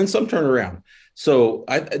 And then some turn around. So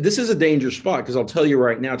this is a dangerous spot because I'll tell you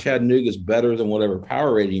right now, Chattanooga is better than whatever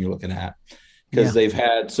power rating you're looking at because they've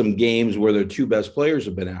had some games where their 2 best players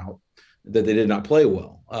have been out that they did not play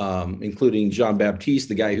well, including Jean Baptiste,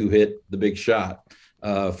 the guy who hit the big shot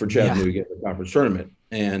for Chattanooga in the conference tournament.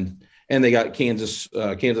 And they got Kansas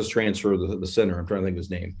transfer, the center. I'm trying to think of his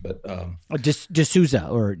name, but D'Souza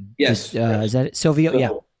or yes, is that it? Silvio?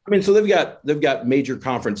 So, I mean, so they've got major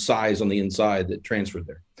conference size on the inside that transferred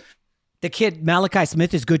there. The kid Malachi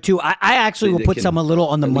Smith is good too. I actually will put some a little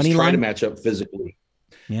on the money line to match up physically.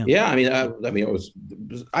 Yeah.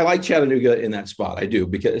 I like Chattanooga in that spot. I do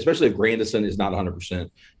because especially if Grandison is not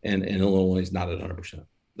 100% and Illinois is not at 100%.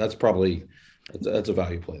 That's a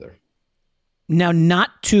value play there. Now,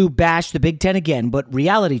 not to bash the Big Ten again, but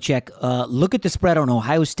reality check. Look at the spread on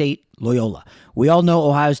Ohio State, Loyola. We all know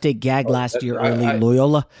Ohio State gagged last year early.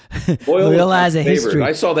 Loyola has a history.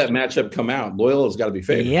 I saw that matchup come out. Loyola's got to be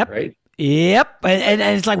favored, right? Yep. And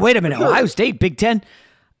it's like, wait a minute, Ohio State, Big Ten.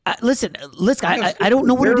 Listen. I don't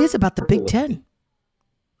know what it is about the Big Ten.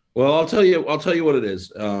 Well, I'll tell you what it is.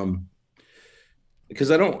 Because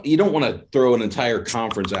you don't want to throw an entire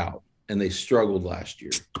conference out, and they struggled last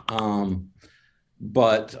year.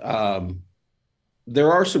 But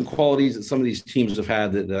there are some qualities that some of these teams have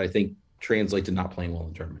had that I think translate to not playing well in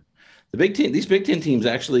the tournament. These Big Ten teams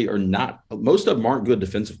actually are not. Most of them aren't good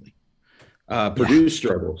defensively. Purdue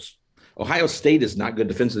struggles. Ohio State is not good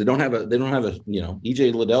defensively. They don't have a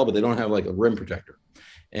EJ Liddell, but they don't have like a rim protector.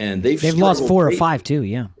 And they've lost 4 or 5 too.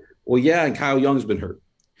 Yeah. Well, yeah. And Kyle Young's been hurt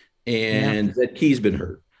and Zed Key's been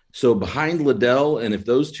hurt. So behind Liddell, and if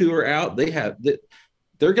those two are out, they're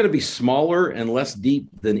going to be smaller and less deep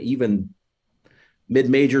than even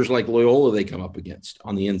mid-majors like Loyola they come up against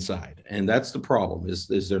on the inside. And that's the problem is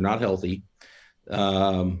they're not healthy.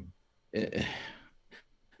 As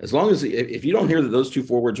long as if you don't hear that those two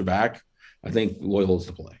forwards are back, I think Loyola's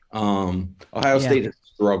the play. Ohio State has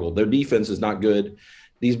struggled. Their defense is not good.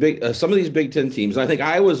 These some of these Big Ten teams, I think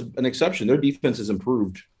Iowa's an exception. Their defense has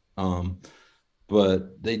improved,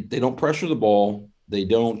 but they don't pressure the ball. They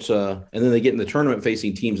don't, and then they get in the tournament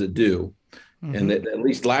facing teams that do. Mm-hmm. And at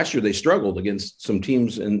least last year they struggled against some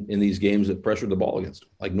teams in these games that pressured the ball against them,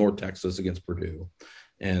 like North Texas against Purdue,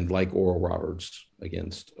 and like Oral Roberts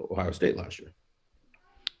against Ohio State last year.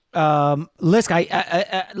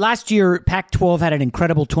 Lisk, last year Pac-12 had an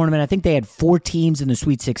incredible tournament. I think they had 4 teams in the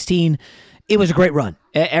Sweet 16. It was a great run.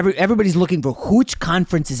 Everybody's looking for which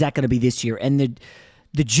conference is that going to be this year, and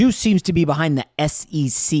the juice seems to be behind the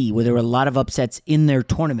SEC, where there were a lot of upsets in their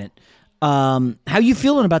tournament. How you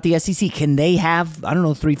feeling about the SEC? Can they have,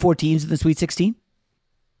 3-4 teams in the Sweet 16?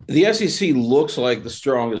 The SEC looks like the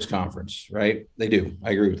strongest conference, right? They do.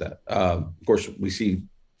 I agree with that. Of course, we see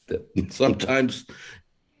that sometimes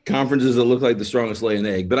conferences that look like the strongest lay an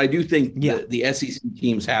egg, but I do think the SEC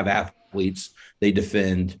teams have athletes. They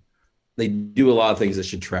defend. They do a lot of things that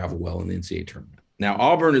should travel well in the NCAA tournament. Now,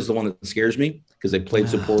 Auburn is the one that scares me because they played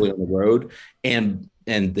so poorly on the road, and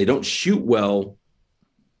they don't shoot well.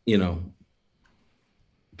 They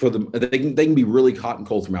can be really hot and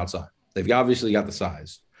cold from outside. They've obviously got the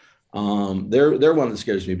size. They're one that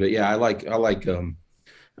scares me. But yeah, I like.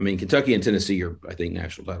 Kentucky and Tennessee are, I think,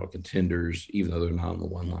 national title contenders, even though they're not on the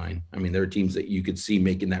one line. I mean, they're teams that you could see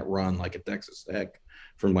making that run, like a Texas Tech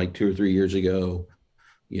from like 2 or 3 years ago.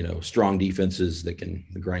 Strong defenses that can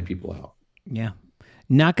grind people out. Yeah,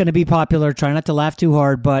 not going to be popular. Try not to laugh too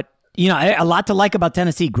hard, but. A lot to like about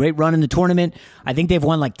Tennessee. Great run in the tournament. I think they've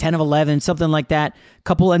won like 10 of 11, something like that.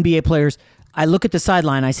 Couple NBA players. I look at the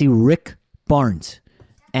sideline. I see Rick Barnes.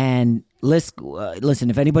 And listen,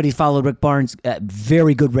 if anybody's followed Rick Barnes,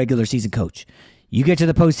 very good regular season coach. You get to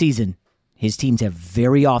the postseason, his teams have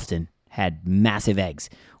very often had massive eggs.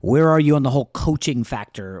 Where are you on the whole coaching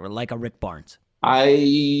factor like a Rick Barnes?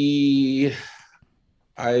 I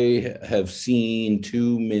have seen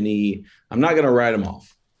too many. I'm not going to write them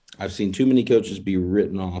off. I've seen too many coaches be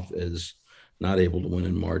written off as not able to win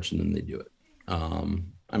in March, and then they do it.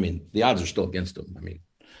 The odds are still against them.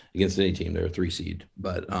 Against any team, they're a 3 seed.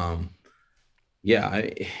 But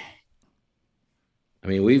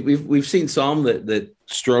we've seen some that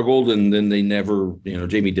struggled, and then they never,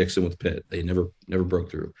 Jamie Dixon with Pitt, they never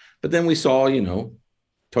broke through. But then we saw,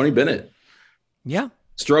 Tony Bennett. Yeah.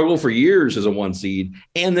 Struggle for years as a 1 seed,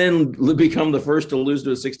 and then become the first to lose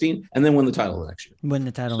to a 16, and then win the title the next year. Win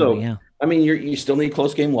the title, yeah. You still need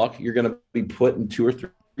close game luck. You're going to be put in 2 or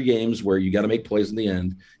 3 games where you got to make plays in the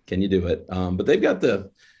end. Can you do it? But they've got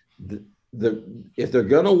the if they're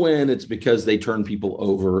going to win, it's because they turn people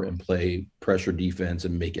over and play pressure defense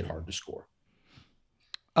and make it hard to score.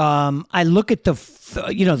 I look at the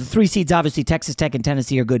 3 seeds. Obviously, Texas Tech and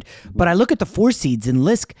Tennessee are good, but I look at the 4 seeds and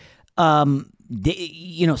Lisk.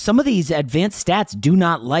 Some of these advanced stats do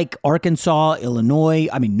not like Arkansas, Illinois.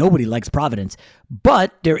 Nobody likes Providence,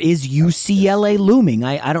 but there is UCLA looming.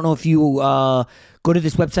 I don't know if you go to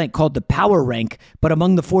this website called the Power Rank, but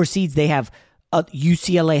among the 4 seeds, they have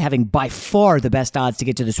UCLA having by far the best odds to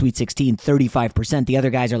get to the Sweet 16, 35%. The other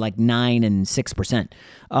guys are like 9% and 6%.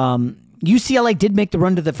 UCLA did make the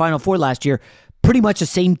run to the Final Four last year. Pretty much the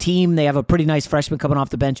same team. They have a pretty nice freshman coming off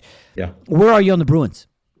the bench. Yeah. Where are you on the Bruins?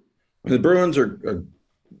 The Bruins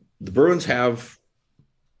have,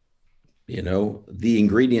 the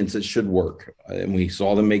ingredients that should work. And we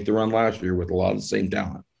saw them make the run last year with a lot of the same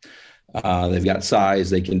talent. They've got size.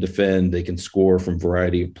 They can defend. They can score from a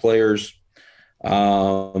variety of players. They,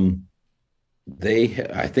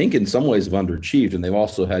 I think, in some ways have underachieved, and they've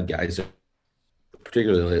also had guys,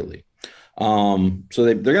 particularly lately. So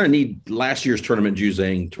they're going to need last year's tournament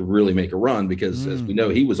Juzang to really make a run because, as we know,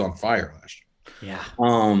 he was on fire last year. Yeah.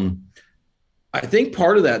 I think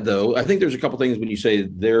part of that, though, I think there's a couple things when you say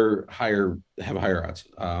they're higher, have higher odds.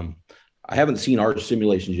 I haven't seen our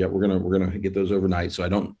simulations yet. We're gonna get those overnight, so I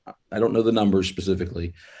don't know the numbers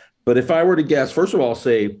specifically. But if I were to guess, first of all, I'll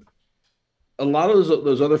say a lot of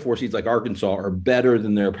those other 4 seeds like Arkansas are better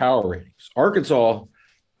than their power ratings. Arkansas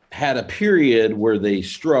had a period where they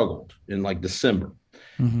struggled in like December,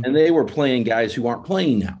 and they were playing guys who aren't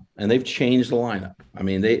playing now, and they've changed the lineup.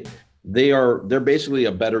 they're basically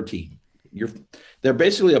a better team. They're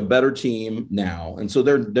basically a better team now, and so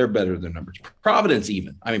they're better than numbers. Providence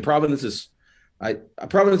even. I mean, Providence is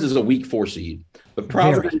a weak 4 seed, but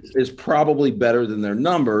Providence is probably better than their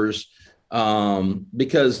numbers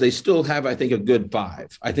because they still have, I think, a good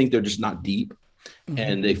 5. I think they're just not deep,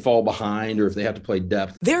 and they fall behind, or if they have to play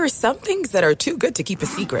depth. There are some things that are too good to keep a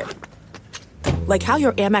secret, like how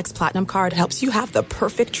your Amex Platinum card helps you have the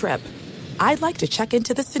perfect trip. I'd like to check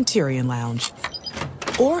into the Centurion Lounge.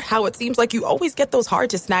 Or how it seems like you always get those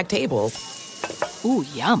hard-to-snag tables. Ooh,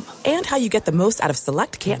 yum. And how you get the most out of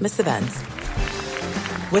select can't-miss events.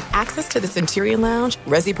 With access to the Centurion Lounge,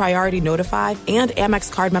 Resi Priority Notified, and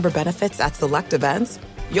Amex card member benefits at select events,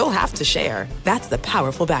 you'll have to share. That's the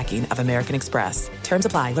powerful backing of American Express. Terms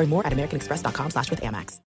apply. Learn more at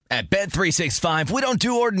americanexpress.com/withAmex. At Bet365, we don't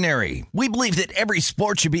do ordinary. We believe that every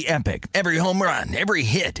sport should be epic. Every home run, every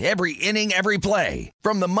hit, every inning, every play.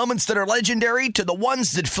 From the moments that are legendary to the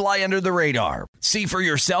ones that fly under the radar. See for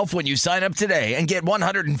yourself when you sign up today and get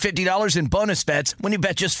 $150 in bonus bets when you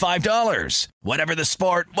bet just $5. Whatever the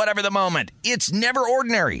sport, whatever the moment, it's never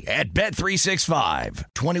ordinary at Bet365.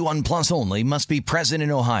 21 plus only. Must be present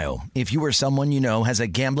in Ohio. If you or someone you know has a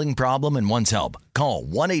gambling problem and wants help, call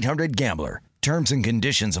 1-800-GAMBLER. Terms and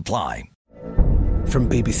conditions apply. From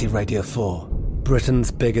BBC Radio 4,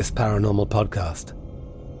 Britain's biggest paranormal podcast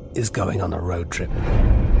is going on a road trip.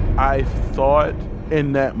 I thought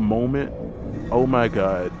in that moment, oh my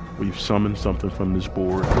God, we've summoned something from this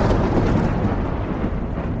board.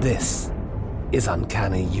 This is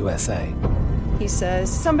Uncanny USA. He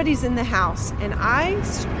says, somebody's in the house, and I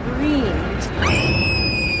screamed.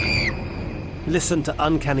 Listen to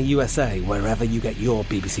Uncanny USA wherever you get your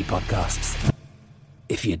BBC podcasts,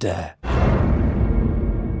 if you dare.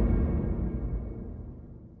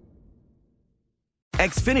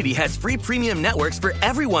 Xfinity has free premium networks for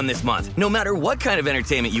everyone this month, no matter what kind of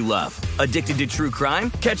entertainment you love. Addicted to true crime?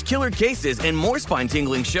 Catch killer cases and more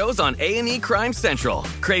spine-tingling shows on A&E Crime Central.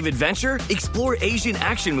 Crave adventure? Explore Asian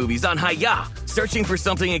action movies on Hi-YAH. Searching for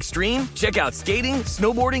something extreme? Check out skating,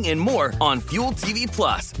 snowboarding, and more on Fuel TV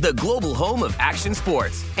Plus, the global home of action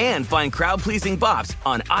sports. And find crowd-pleasing bops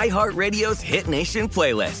on iHeartRadio's Hit Nation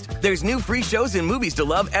playlist. There's new free shows and movies to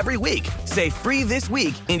love every week. Say free this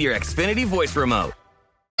week in your Xfinity voice remote.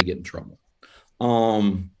 Get in trouble.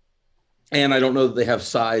 And I don't know that they have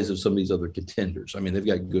size of some of these other contenders. I mean, they've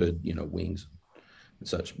got good, wings and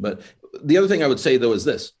such. But the other thing I would say, though, is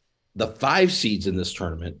this. The 5 seeds in this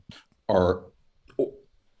tournament are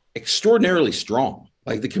extraordinarily strong.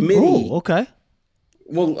 Like the committee. Oh, okay.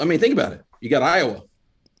 Well, I mean, think about it. You got Iowa,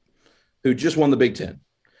 who just won the Big Ten.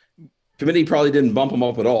 Committee probably didn't bump them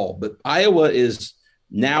up at all, but Iowa is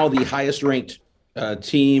now the highest ranked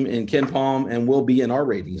team in KenPom and will be in our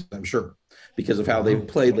ratings, I'm sure, because of how they've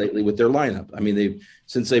played lately with their lineup. I mean,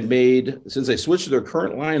 since they switched to their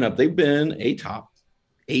current lineup, they've been a top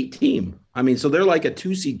 8 team. I mean, so they're like a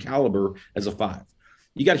 2 seed caliber as a 5.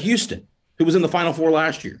 You got Houston, who was in the Final Four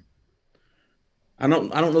last year. I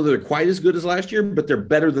don't know that they're quite as good as last year, but they're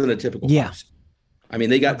better than a typical 5 seed. I mean,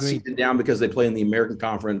 they got seeded down because they play in the American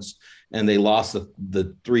Conference and they lost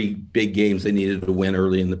the 3 big games they needed to win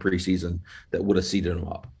early in the preseason that would have seeded them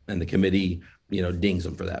up. And the committee, dings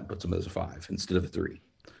them for that, puts them as a 5 instead of a 3,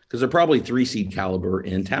 because they're probably 3 seed caliber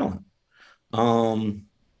in talent.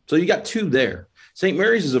 So you got 2 there. St.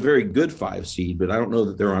 Mary's is a very good 5 seed, but I don't know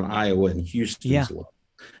that they're on Iowa and Houston's level.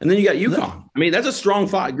 And then you got UConn. I mean, that's a strong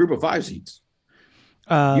group of 5 seeds.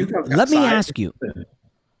 Let me ask you.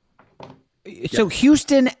 So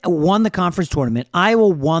Houston won the conference tournament. Iowa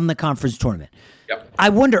won the conference tournament. Yep. I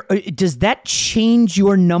wonder, does that change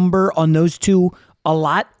your number on those two a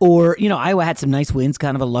lot? Or, Iowa had some nice wins,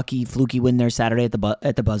 kind of a lucky, fluky win there Saturday at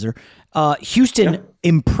the buzzer. Houston,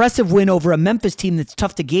 impressive win over a Memphis team that's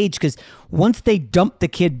tough to gauge because once they dumped the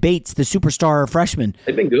kid Bates, the superstar freshman,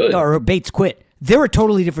 they've been good. Or Bates quit. They're a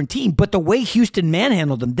totally different team. But the way Houston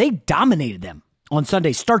manhandled them, they dominated them on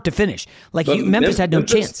Sunday, start to finish. Memphis had no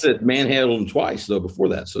chance. Manhandled them twice, though, before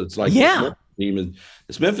that. So it's like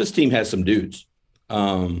this Memphis team has some dudes.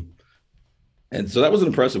 And so that was an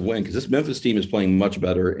impressive win because this Memphis team is playing much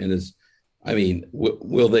better. And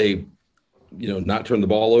will they, not turn the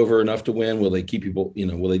ball over enough to win? Will they keep people,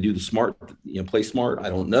 will they do the smart, play smart? I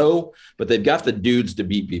don't know. But they've got the dudes to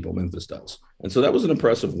beat people, Memphis does. And so that was an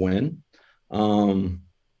impressive win. I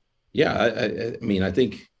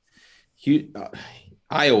think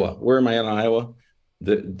Iowa, where am I on Iowa?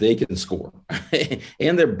 They can score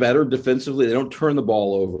and they're better defensively. They don't turn the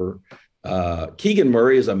ball over. Keegan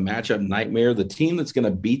Murray is a matchup nightmare. The team that's going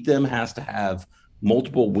to beat them has to have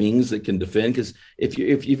multiple wings that can defend. Because if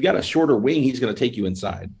you've got a shorter wing, he's going to take you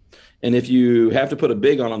inside. And if you have to put a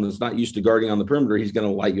big on him that's not used to guarding on the perimeter, he's going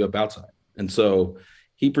to light you up outside. And so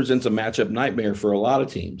he presents a matchup nightmare for a lot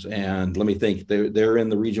of teams. And let me think, they're in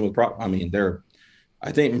the region with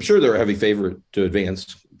I'm sure they're a heavy favorite to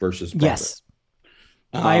advance versus Providence. Yes.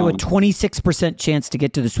 Iowa, 26% chance to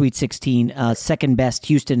get to the Sweet 16. Second best,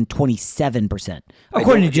 Houston, 27%,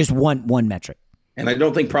 according to just one metric. And I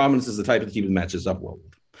don't think Providence is the type of team that matches up well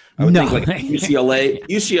with them. I would think like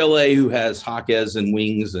UCLA, who has Jaquez and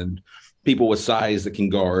wings and people with size that can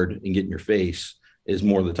guard and get in your face, is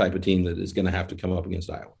more the type of team that is going to have to come up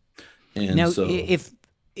against Iowa. And now, so,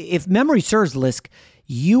 if memory serves, Lisk,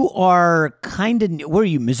 you are kind of, where are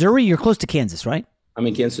you, Missouri? You're close to Kansas, right? I'm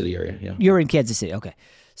in Kansas City area, yeah. You're in Kansas City, okay.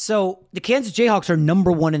 So the Kansas Jayhawks are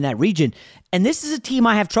number one in that region. And this is a team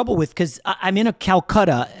I have trouble with because I'm in a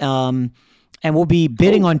Calcutta, and we'll be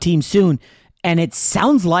bidding on teams soon. And it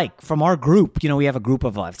sounds like from our group, we have a group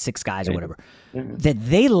of 6 guys or whatever, that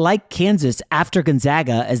they like Kansas after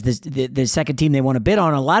Gonzaga as the second team they want to bid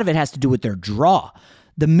on. A lot of it has to do with their draw.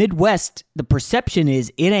 The Midwest, the perception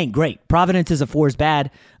is it ain't great. Providence is a 4 is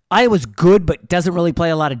bad. Iowa's good, but doesn't really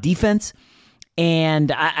play a lot of defense.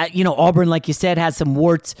 And, Auburn, like you said, has some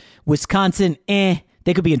warts. Wisconsin, they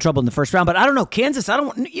could be in trouble in the first round. But I don't know. Kansas,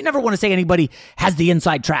 you never want to say anybody has the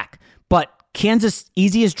inside track. But Kansas,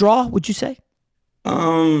 easiest draw, would you say?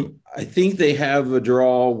 I think they have a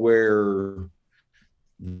draw where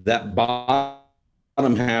that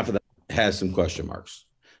bottom half of that has some question marks.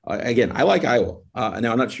 Again, I like Iowa.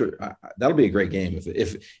 Now I'm not sure that'll be a great game.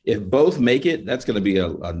 If both make it, that's going to be a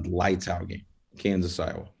lights out game. Kansas,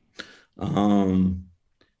 Iowa.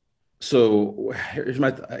 So here's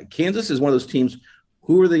Kansas is one of those teams.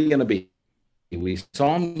 Who are they going to be? We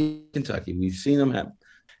saw them in Kentucky. We've seen them at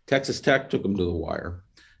Texas Tech, took them to the wire.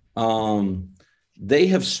 They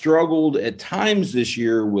have struggled at times this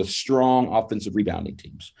year with strong offensive rebounding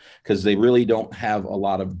teams because they really don't have a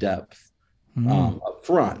lot of depth up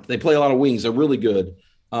front. They play a lot of wings. They're really good.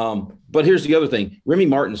 But here's the other thing. Remy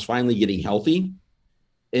Martin's finally getting healthy.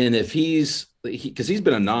 And if because he's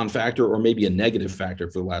been a non-factor or maybe a negative factor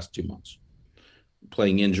for the last 2 months,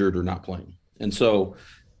 playing injured or not playing. And so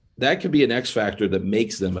that could be an X factor that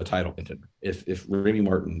makes them a title contender. If Remy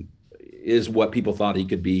Martin is what people thought he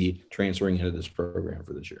could be transferring into this program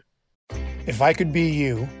for this year. If I could be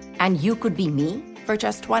you. And you could be me. For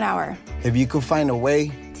just 1 hour. If you could find a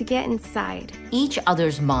way. To get inside. Each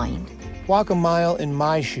other's mind. Walk a mile in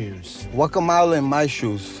my shoes. Walk a mile in my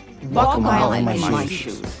shoes. Walk a mile in my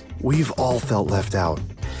shoes. We've all felt left out.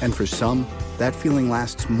 And for some, that feeling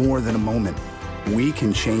lasts more than a moment. We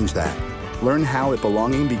can change that. Learn how at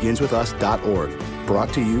belongingbeginswithus.org.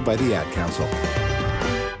 Brought to you by the Ad Council.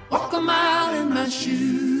 Walk a mile in my shoes.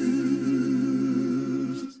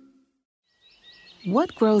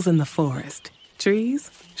 What grows in the forest?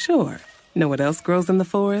 Trees? Sure. Know what else grows in the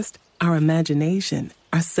forest? Our imagination,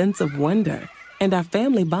 our sense of wonder, and our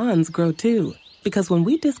family bonds grow too. Because when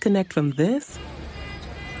we disconnect from this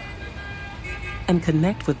and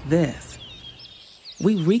connect with this,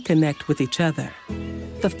 we reconnect with each other.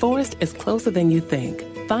 The forest is closer than you think.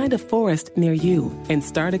 Find a forest near you and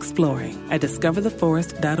start exploring at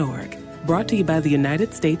discovertheforest.org. Brought to you by the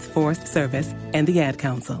United States Forest Service and the Ad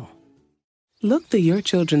Council. Look through your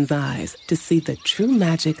children's eyes to see the true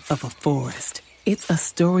magic of a forest. It's a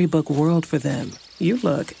storybook world for them. You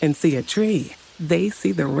look and see a tree. They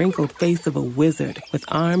see the wrinkled face of a wizard with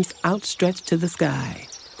arms outstretched to the sky.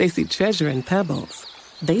 They see treasure in pebbles.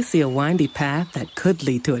 They see a windy path that could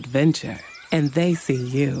lead to adventure. And they see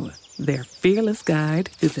you, their fearless guide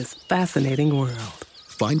through this fascinating world.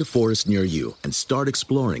 Find a forest near you and start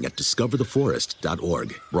exploring at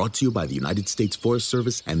discovertheforest.org. Brought to you by the United States Forest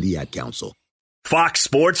Service and the Ad Council. Fox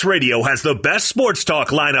Sports Radio has the best sports talk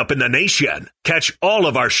lineup in the nation. Catch all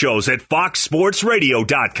of our shows at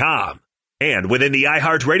foxsportsradio.com. And within the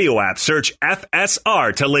iHeartRadio app, search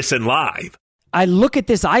FSR to listen live. I look at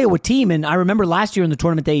this Iowa team, and I remember last year in the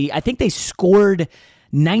tournament, I think they scored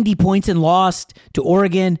 90 points and lost to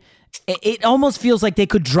Oregon. It almost feels like they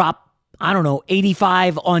could drop,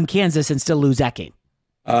 85 on Kansas and still lose that game.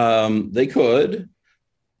 They could.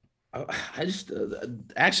 I just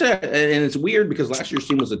actually, and it's weird because last year's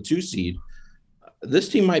team was a 2 seed. This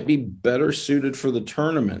team might be better suited for the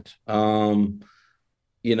tournament.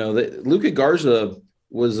 Luka Garza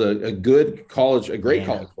was a great college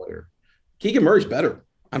player. Keegan Murray's better.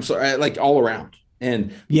 I'm sorry, like all around.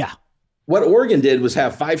 And yeah, what Oregon did was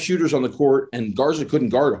have 5 shooters on the court, and Garza couldn't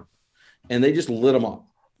guard them, and they just lit them up.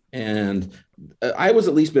 And Iowa's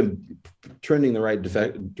at least been trending the right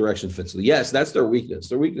direction defensively. Yes, that's their weakness.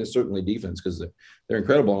 Their weakness is certainly defense because they're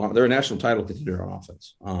incredible. They're a national title contender on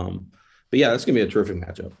offense. But yeah, that's going to be a terrific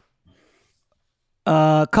matchup.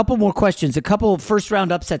 A couple more questions. A couple of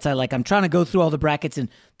first-round upsets I like. I'm trying to go through all the brackets and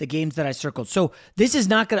the games that I circled. So this is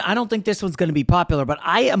not going to – I don't think this one's going to be popular, but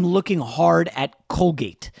I am looking hard at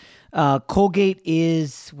Colgate. Colgate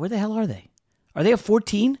is – where the hell are they? Are they a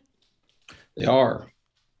 14? They are.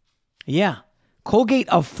 Yeah. Colgate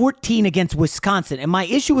of 14 against Wisconsin. And my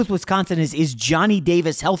issue with Wisconsin is Johnny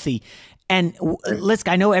Davis healthy? And listen,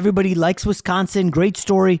 I know everybody likes Wisconsin. Great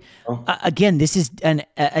story. Again, this is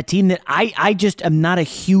a team that I just am not a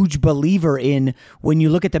huge believer in when you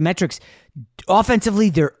look at the metrics. Offensively,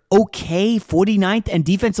 they're okay, 49th, and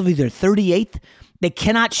defensively, they're 38th. They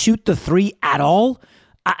cannot shoot the three at all.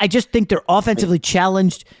 I just think they're offensively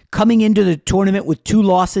challenged coming into the tournament with 2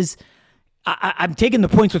 losses. I'm taking the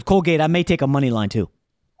points with Colgate. I may take a money line too.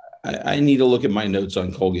 I need to look at my notes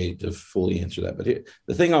on Colgate to fully answer that. But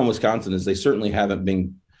the thing on Wisconsin is they certainly haven't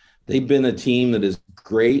been – they've been a team that is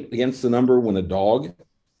great against the number when a dog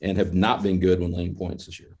and have not been good when laying points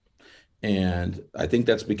this year. And I think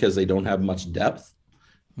that's because they don't have much depth.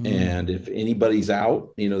 And if anybody's out,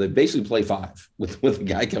 they basically play 5 with a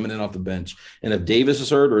guy coming in off the bench. And if Davis is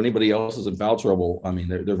hurt or anybody else is in foul trouble, I mean,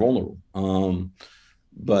 they're vulnerable.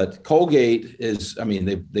 But Colgate is, I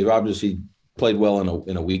mean, they've obviously played well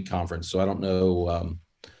in a weak conference. So I don't know.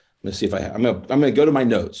 Let's see if I'm going to go to my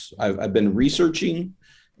notes. I've been researching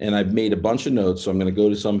and I've made a bunch of notes. So I'm going to go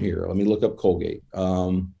to some here. Let me look up Colgate.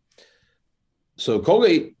 So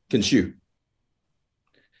Colgate can shoot.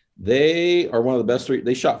 They are one of the best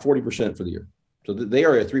they shot 40% for the year. So they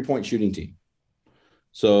are a 3-point shooting team.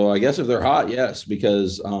 So I guess if they're hot, yes,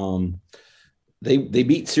 because they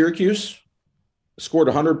beat Syracuse, scored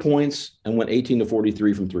 100 points, and went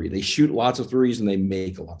 18-43 from 3. They shoot lots of threes and they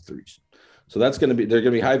make a lot of threes. So they're going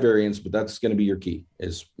to be high variance, but that's going to be your key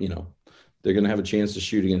is, they're going to have a chance to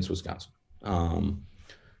shoot against Wisconsin. And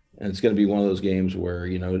it's going to be one of those games where,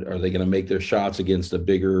 are they going to make their shots against a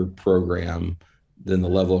bigger program than the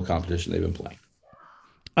level of competition they've been playing?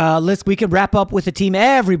 We can wrap up with a team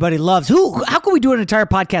everybody loves. How can we do an entire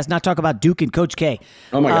podcast not talk about Duke and Coach K?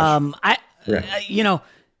 Oh my gosh.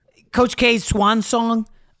 Coach K's swan song.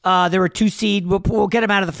 They're a 2 seed. We'll get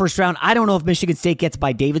them out of the first round. I don't know if Michigan State gets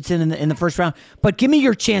by Davidson in the first round, but give me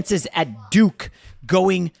your chances at Duke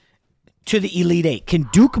going to the Elite 8. Can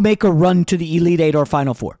Duke make a run to the Elite 8 or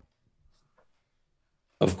Final Four?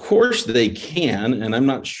 Of course they can, and I'm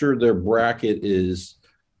not sure their bracket is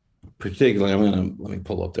particularly. Let me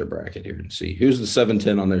pull up their bracket here and see who's the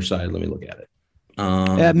 7-10 on their side. Let me look at it.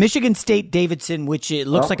 Michigan State, Davidson, which it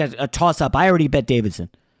looks like a toss-up. I already bet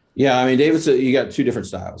Davidson. Yeah, I mean, Davidson, you got 2 different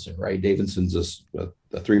styles here, right? Davidson's a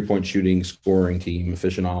 3-point shooting, scoring team,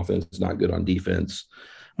 efficient offense, not good on defense.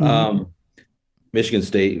 Michigan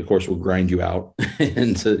State, of course, will grind you out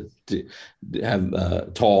and to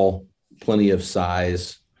have tall, plenty of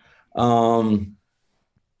size.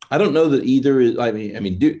 I don't know that either is. I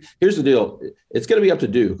mean, Duke, here's the deal. It's going to be up to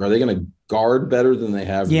Duke. Are they going to guard better than they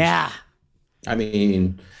have? Yeah. Recently? I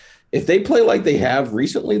mean, if they play like they have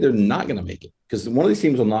recently, they're not going to make it because one of these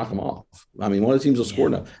teams will knock them off. I mean, one of the teams will score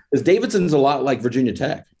enough. Because Davidson's a lot like Virginia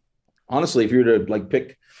Tech. Honestly, if you were to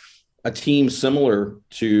pick a team similar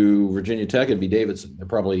to Virginia Tech, it'd be Davidson. They're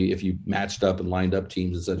probably, if you matched up and lined up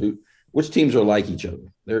teams and said which teams are like each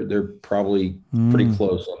other, they're probably pretty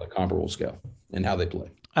close on the comparable scale in how they play.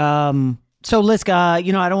 So Liska, I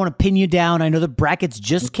don't want to pin you down. I know the brackets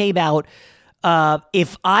just came out.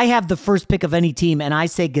 If I have the first pick of any team and I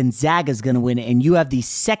say Gonzaga's going to win and you have the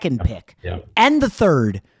second pick and the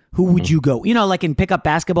third, who would you go? Like in pickup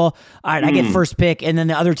basketball, all right, I get first pick and then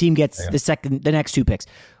the other team gets the next 2 picks.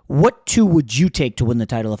 What 2 would you take to win the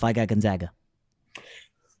title if I got Gonzaga?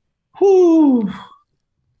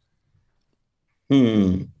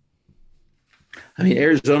 I mean,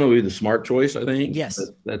 Arizona would be the smart choice, I think. Yes.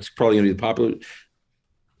 That's probably going to be the popular.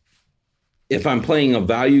 If I'm playing a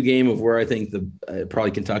value game of where I think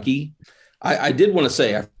probably Kentucky, I did want to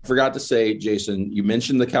say, I forgot to say, Jason, you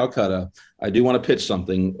mentioned the Calcutta. I do want to pitch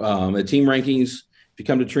something. At Team Rankings, if you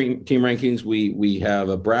come to Team Rankings, we have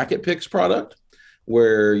a bracket picks product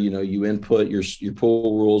where, you input your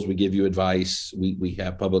pool rules. We give you advice. We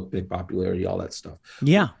have public pick popularity, all that stuff.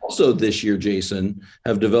 Yeah. Also this year, Jason,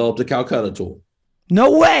 have developed a Calcutta tool.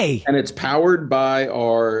 No way. And it's powered by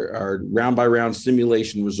our round by round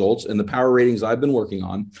simulation results and the power ratings I've been working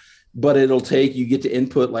on. But you get to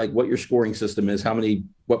input like what your scoring system is,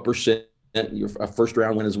 what percent a first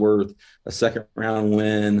round win is worth, a second round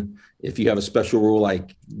win. If you have a special rule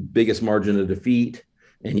like biggest margin of defeat,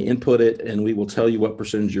 and you input it, and we will tell you what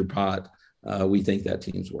percentage of your pot we think that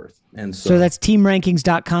team's worth. And so that's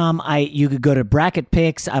teamrankings.com. You could go to bracket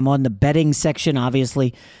picks. I'm on the betting section,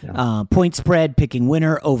 obviously. Yeah. Point spread, picking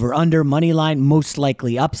winner, over, under, money line, most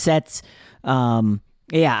likely upsets.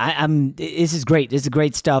 This is great. This is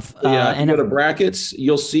great stuff. If you go to brackets,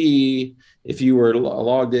 you'll see if you were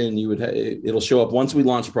logged in, it'll show up once we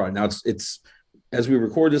launch the product. Now it's as we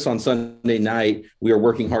record this on Sunday night, we are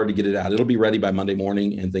working hard to get it out. It'll be ready by Monday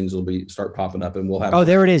morning, and things will start popping up, and we'll have. Oh,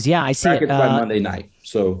 there it is. Yeah, I see it by Monday night.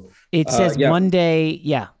 So it says Monday.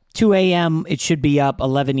 Yeah. 2 a.m. It should be up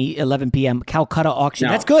 11 p.m. Calcutta auction.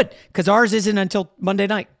 Now, that's good because ours isn't until Monday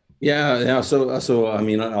night. Yeah. So I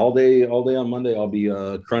mean, all day on Monday, I'll be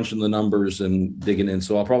crunching the numbers and digging in.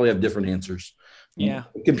 So I'll probably have different answers. Yeah.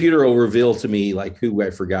 The computer will reveal to me like who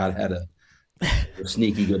I forgot had a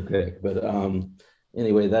sneaky good pick. But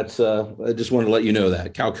anyway, that's I just wanted to let you know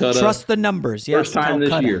that Calcutta. Trust the numbers. Yes, First time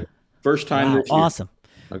this year. Awesome.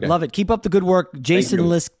 Okay. Love it. Keep up the good work. Jason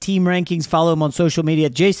Lisk, Team Rankings. Follow him on social media.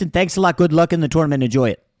 Jason, thanks a lot. Good luck in the tournament. Enjoy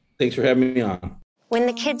it. Thanks for having me on. When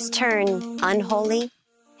the kids turn unholy,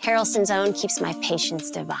 Harrelson's Own keeps my patience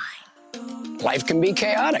divine. Life can be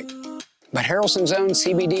chaotic, but Harrelson's Own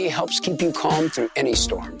CBD helps keep you calm through any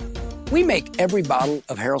storm. We make every bottle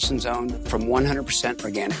of Harrelson's Own from 100%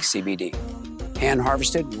 organic CBD,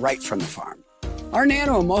 hand-harvested right from the farm. Our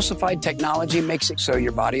nano-emulsified technology makes it so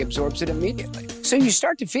your body absorbs it immediately. So you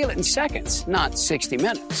start to feel it in seconds, not 60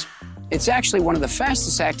 minutes. It's actually one of the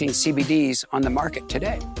fastest-acting CBDs on the market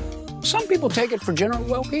today. Some people take it for general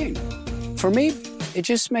well-being. For me, it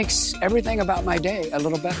just makes everything about my day a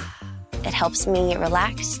little better. It helps me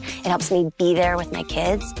relax. It helps me be there with my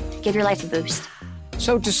kids. Give your life a boost.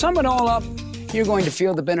 So to sum it all up, you're going to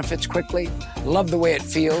feel the benefits quickly, love the way it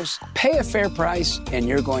feels, pay a fair price, and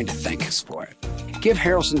you're going to thank us for it. Give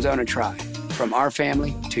Harrelson's Own a try, from our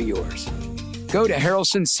family to yours. Go to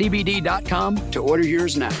HarrelsonCBD.com to order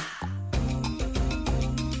yours now.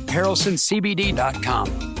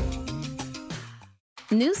 HarrelsonCBD.com.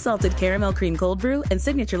 New Salted Caramel Cream Cold Brew and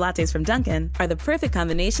Signature Lattes from Dunkin' are the perfect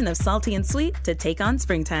combination of salty and sweet to take on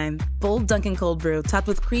springtime. Bold Dunkin' Cold Brew topped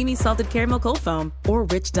with creamy salted caramel cold foam, or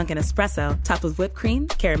rich Dunkin' Espresso topped with whipped cream,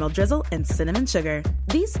 caramel drizzle, and cinnamon sugar.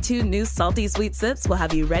 These two new salty sweet sips will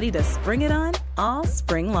have you ready to spring it on all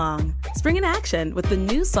spring long. Spring in action with the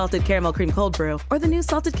new Salted Caramel Cream Cold Brew or the new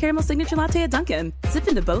Salted Caramel Signature Latte at Dunkin'. Sip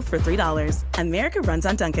into both for $3. America runs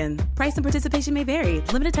on Dunkin'. Price and participation may vary.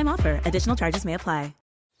 Limited time offer. Additional charges may apply.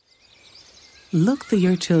 Look through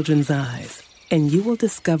your children's eyes, and you will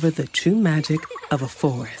discover the true magic of a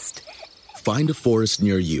forest. Find a forest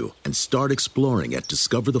near you and start exploring at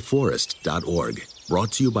discovertheforest.org.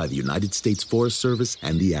 Brought to you by the United States Forest Service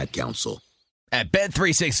and the Ad Council. At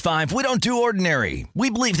Bet365, we don't do ordinary. We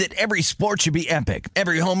believe that every sport should be epic.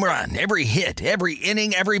 Every home run, every hit, every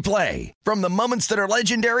inning, every play. From the moments that are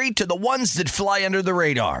legendary to the ones that fly under the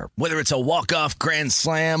radar. Whether it's a walk-off grand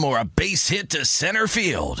slam or a base hit to center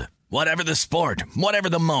field. Whatever the sport, whatever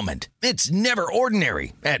the moment, it's never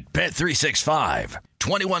ordinary at Bet365.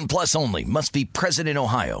 21 plus only. Must be present in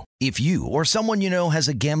Ohio. If you or someone you know has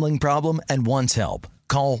a gambling problem and wants help,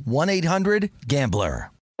 call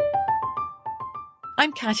 1-800-GAMBLER.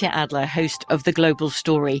 I'm Katya Adler, host of The Global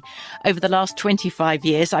Story. Over the last 25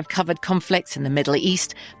 years, I've covered conflicts in the Middle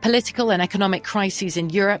East, political and economic crises in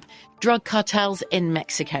Europe, drug cartels in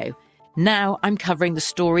Mexico. Now I'm covering the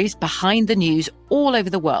stories behind the news all over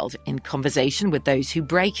the world in conversation with those who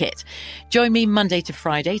break it. Join me Monday to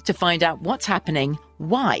Friday to find out what's happening,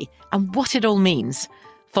 why, and what it all means.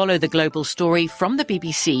 Follow The Global Story from the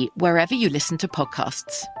BBC wherever you listen to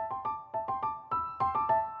podcasts.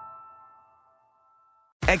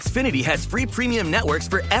 Xfinity has free premium networks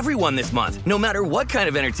for everyone this month, no matter what kind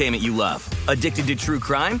of entertainment you love. Addicted to true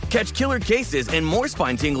crime? Catch killer cases and more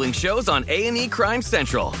spine-tingling shows on A&E Crime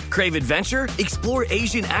Central. Crave adventure? Explore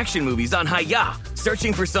Asian action movies on Hi-YAH.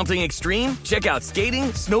 Searching for something extreme? Check out skating,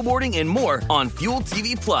 snowboarding, and more on Fuel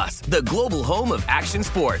TV Plus, the global home of action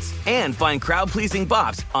sports. And find crowd-pleasing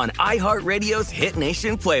bops on iHeartRadio's Hit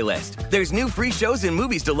Nation playlist. There's new free shows and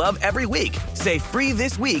movies to love every week. Say free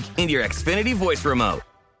this week in your Xfinity voice remote.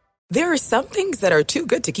 There are some things that are too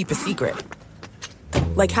good to keep a secret.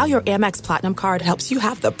 Like how your Amex Platinum card helps you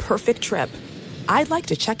have the perfect trip. I'd like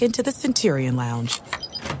to check into the Centurion Lounge.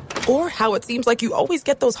 Or how it seems like you always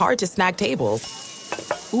get those hard-to-snag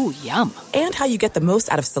tables. Ooh, yum. And how you get the most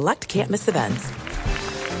out of select can't-miss events.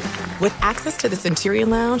 With access to the Centurion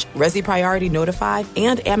Lounge, Resi Priority Notified,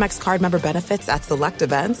 and Amex card member benefits at select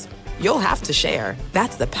events, you'll have to share.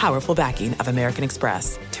 That's the powerful backing of American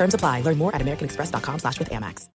Express. Terms apply. Learn more at americanexpress.com/withAmex.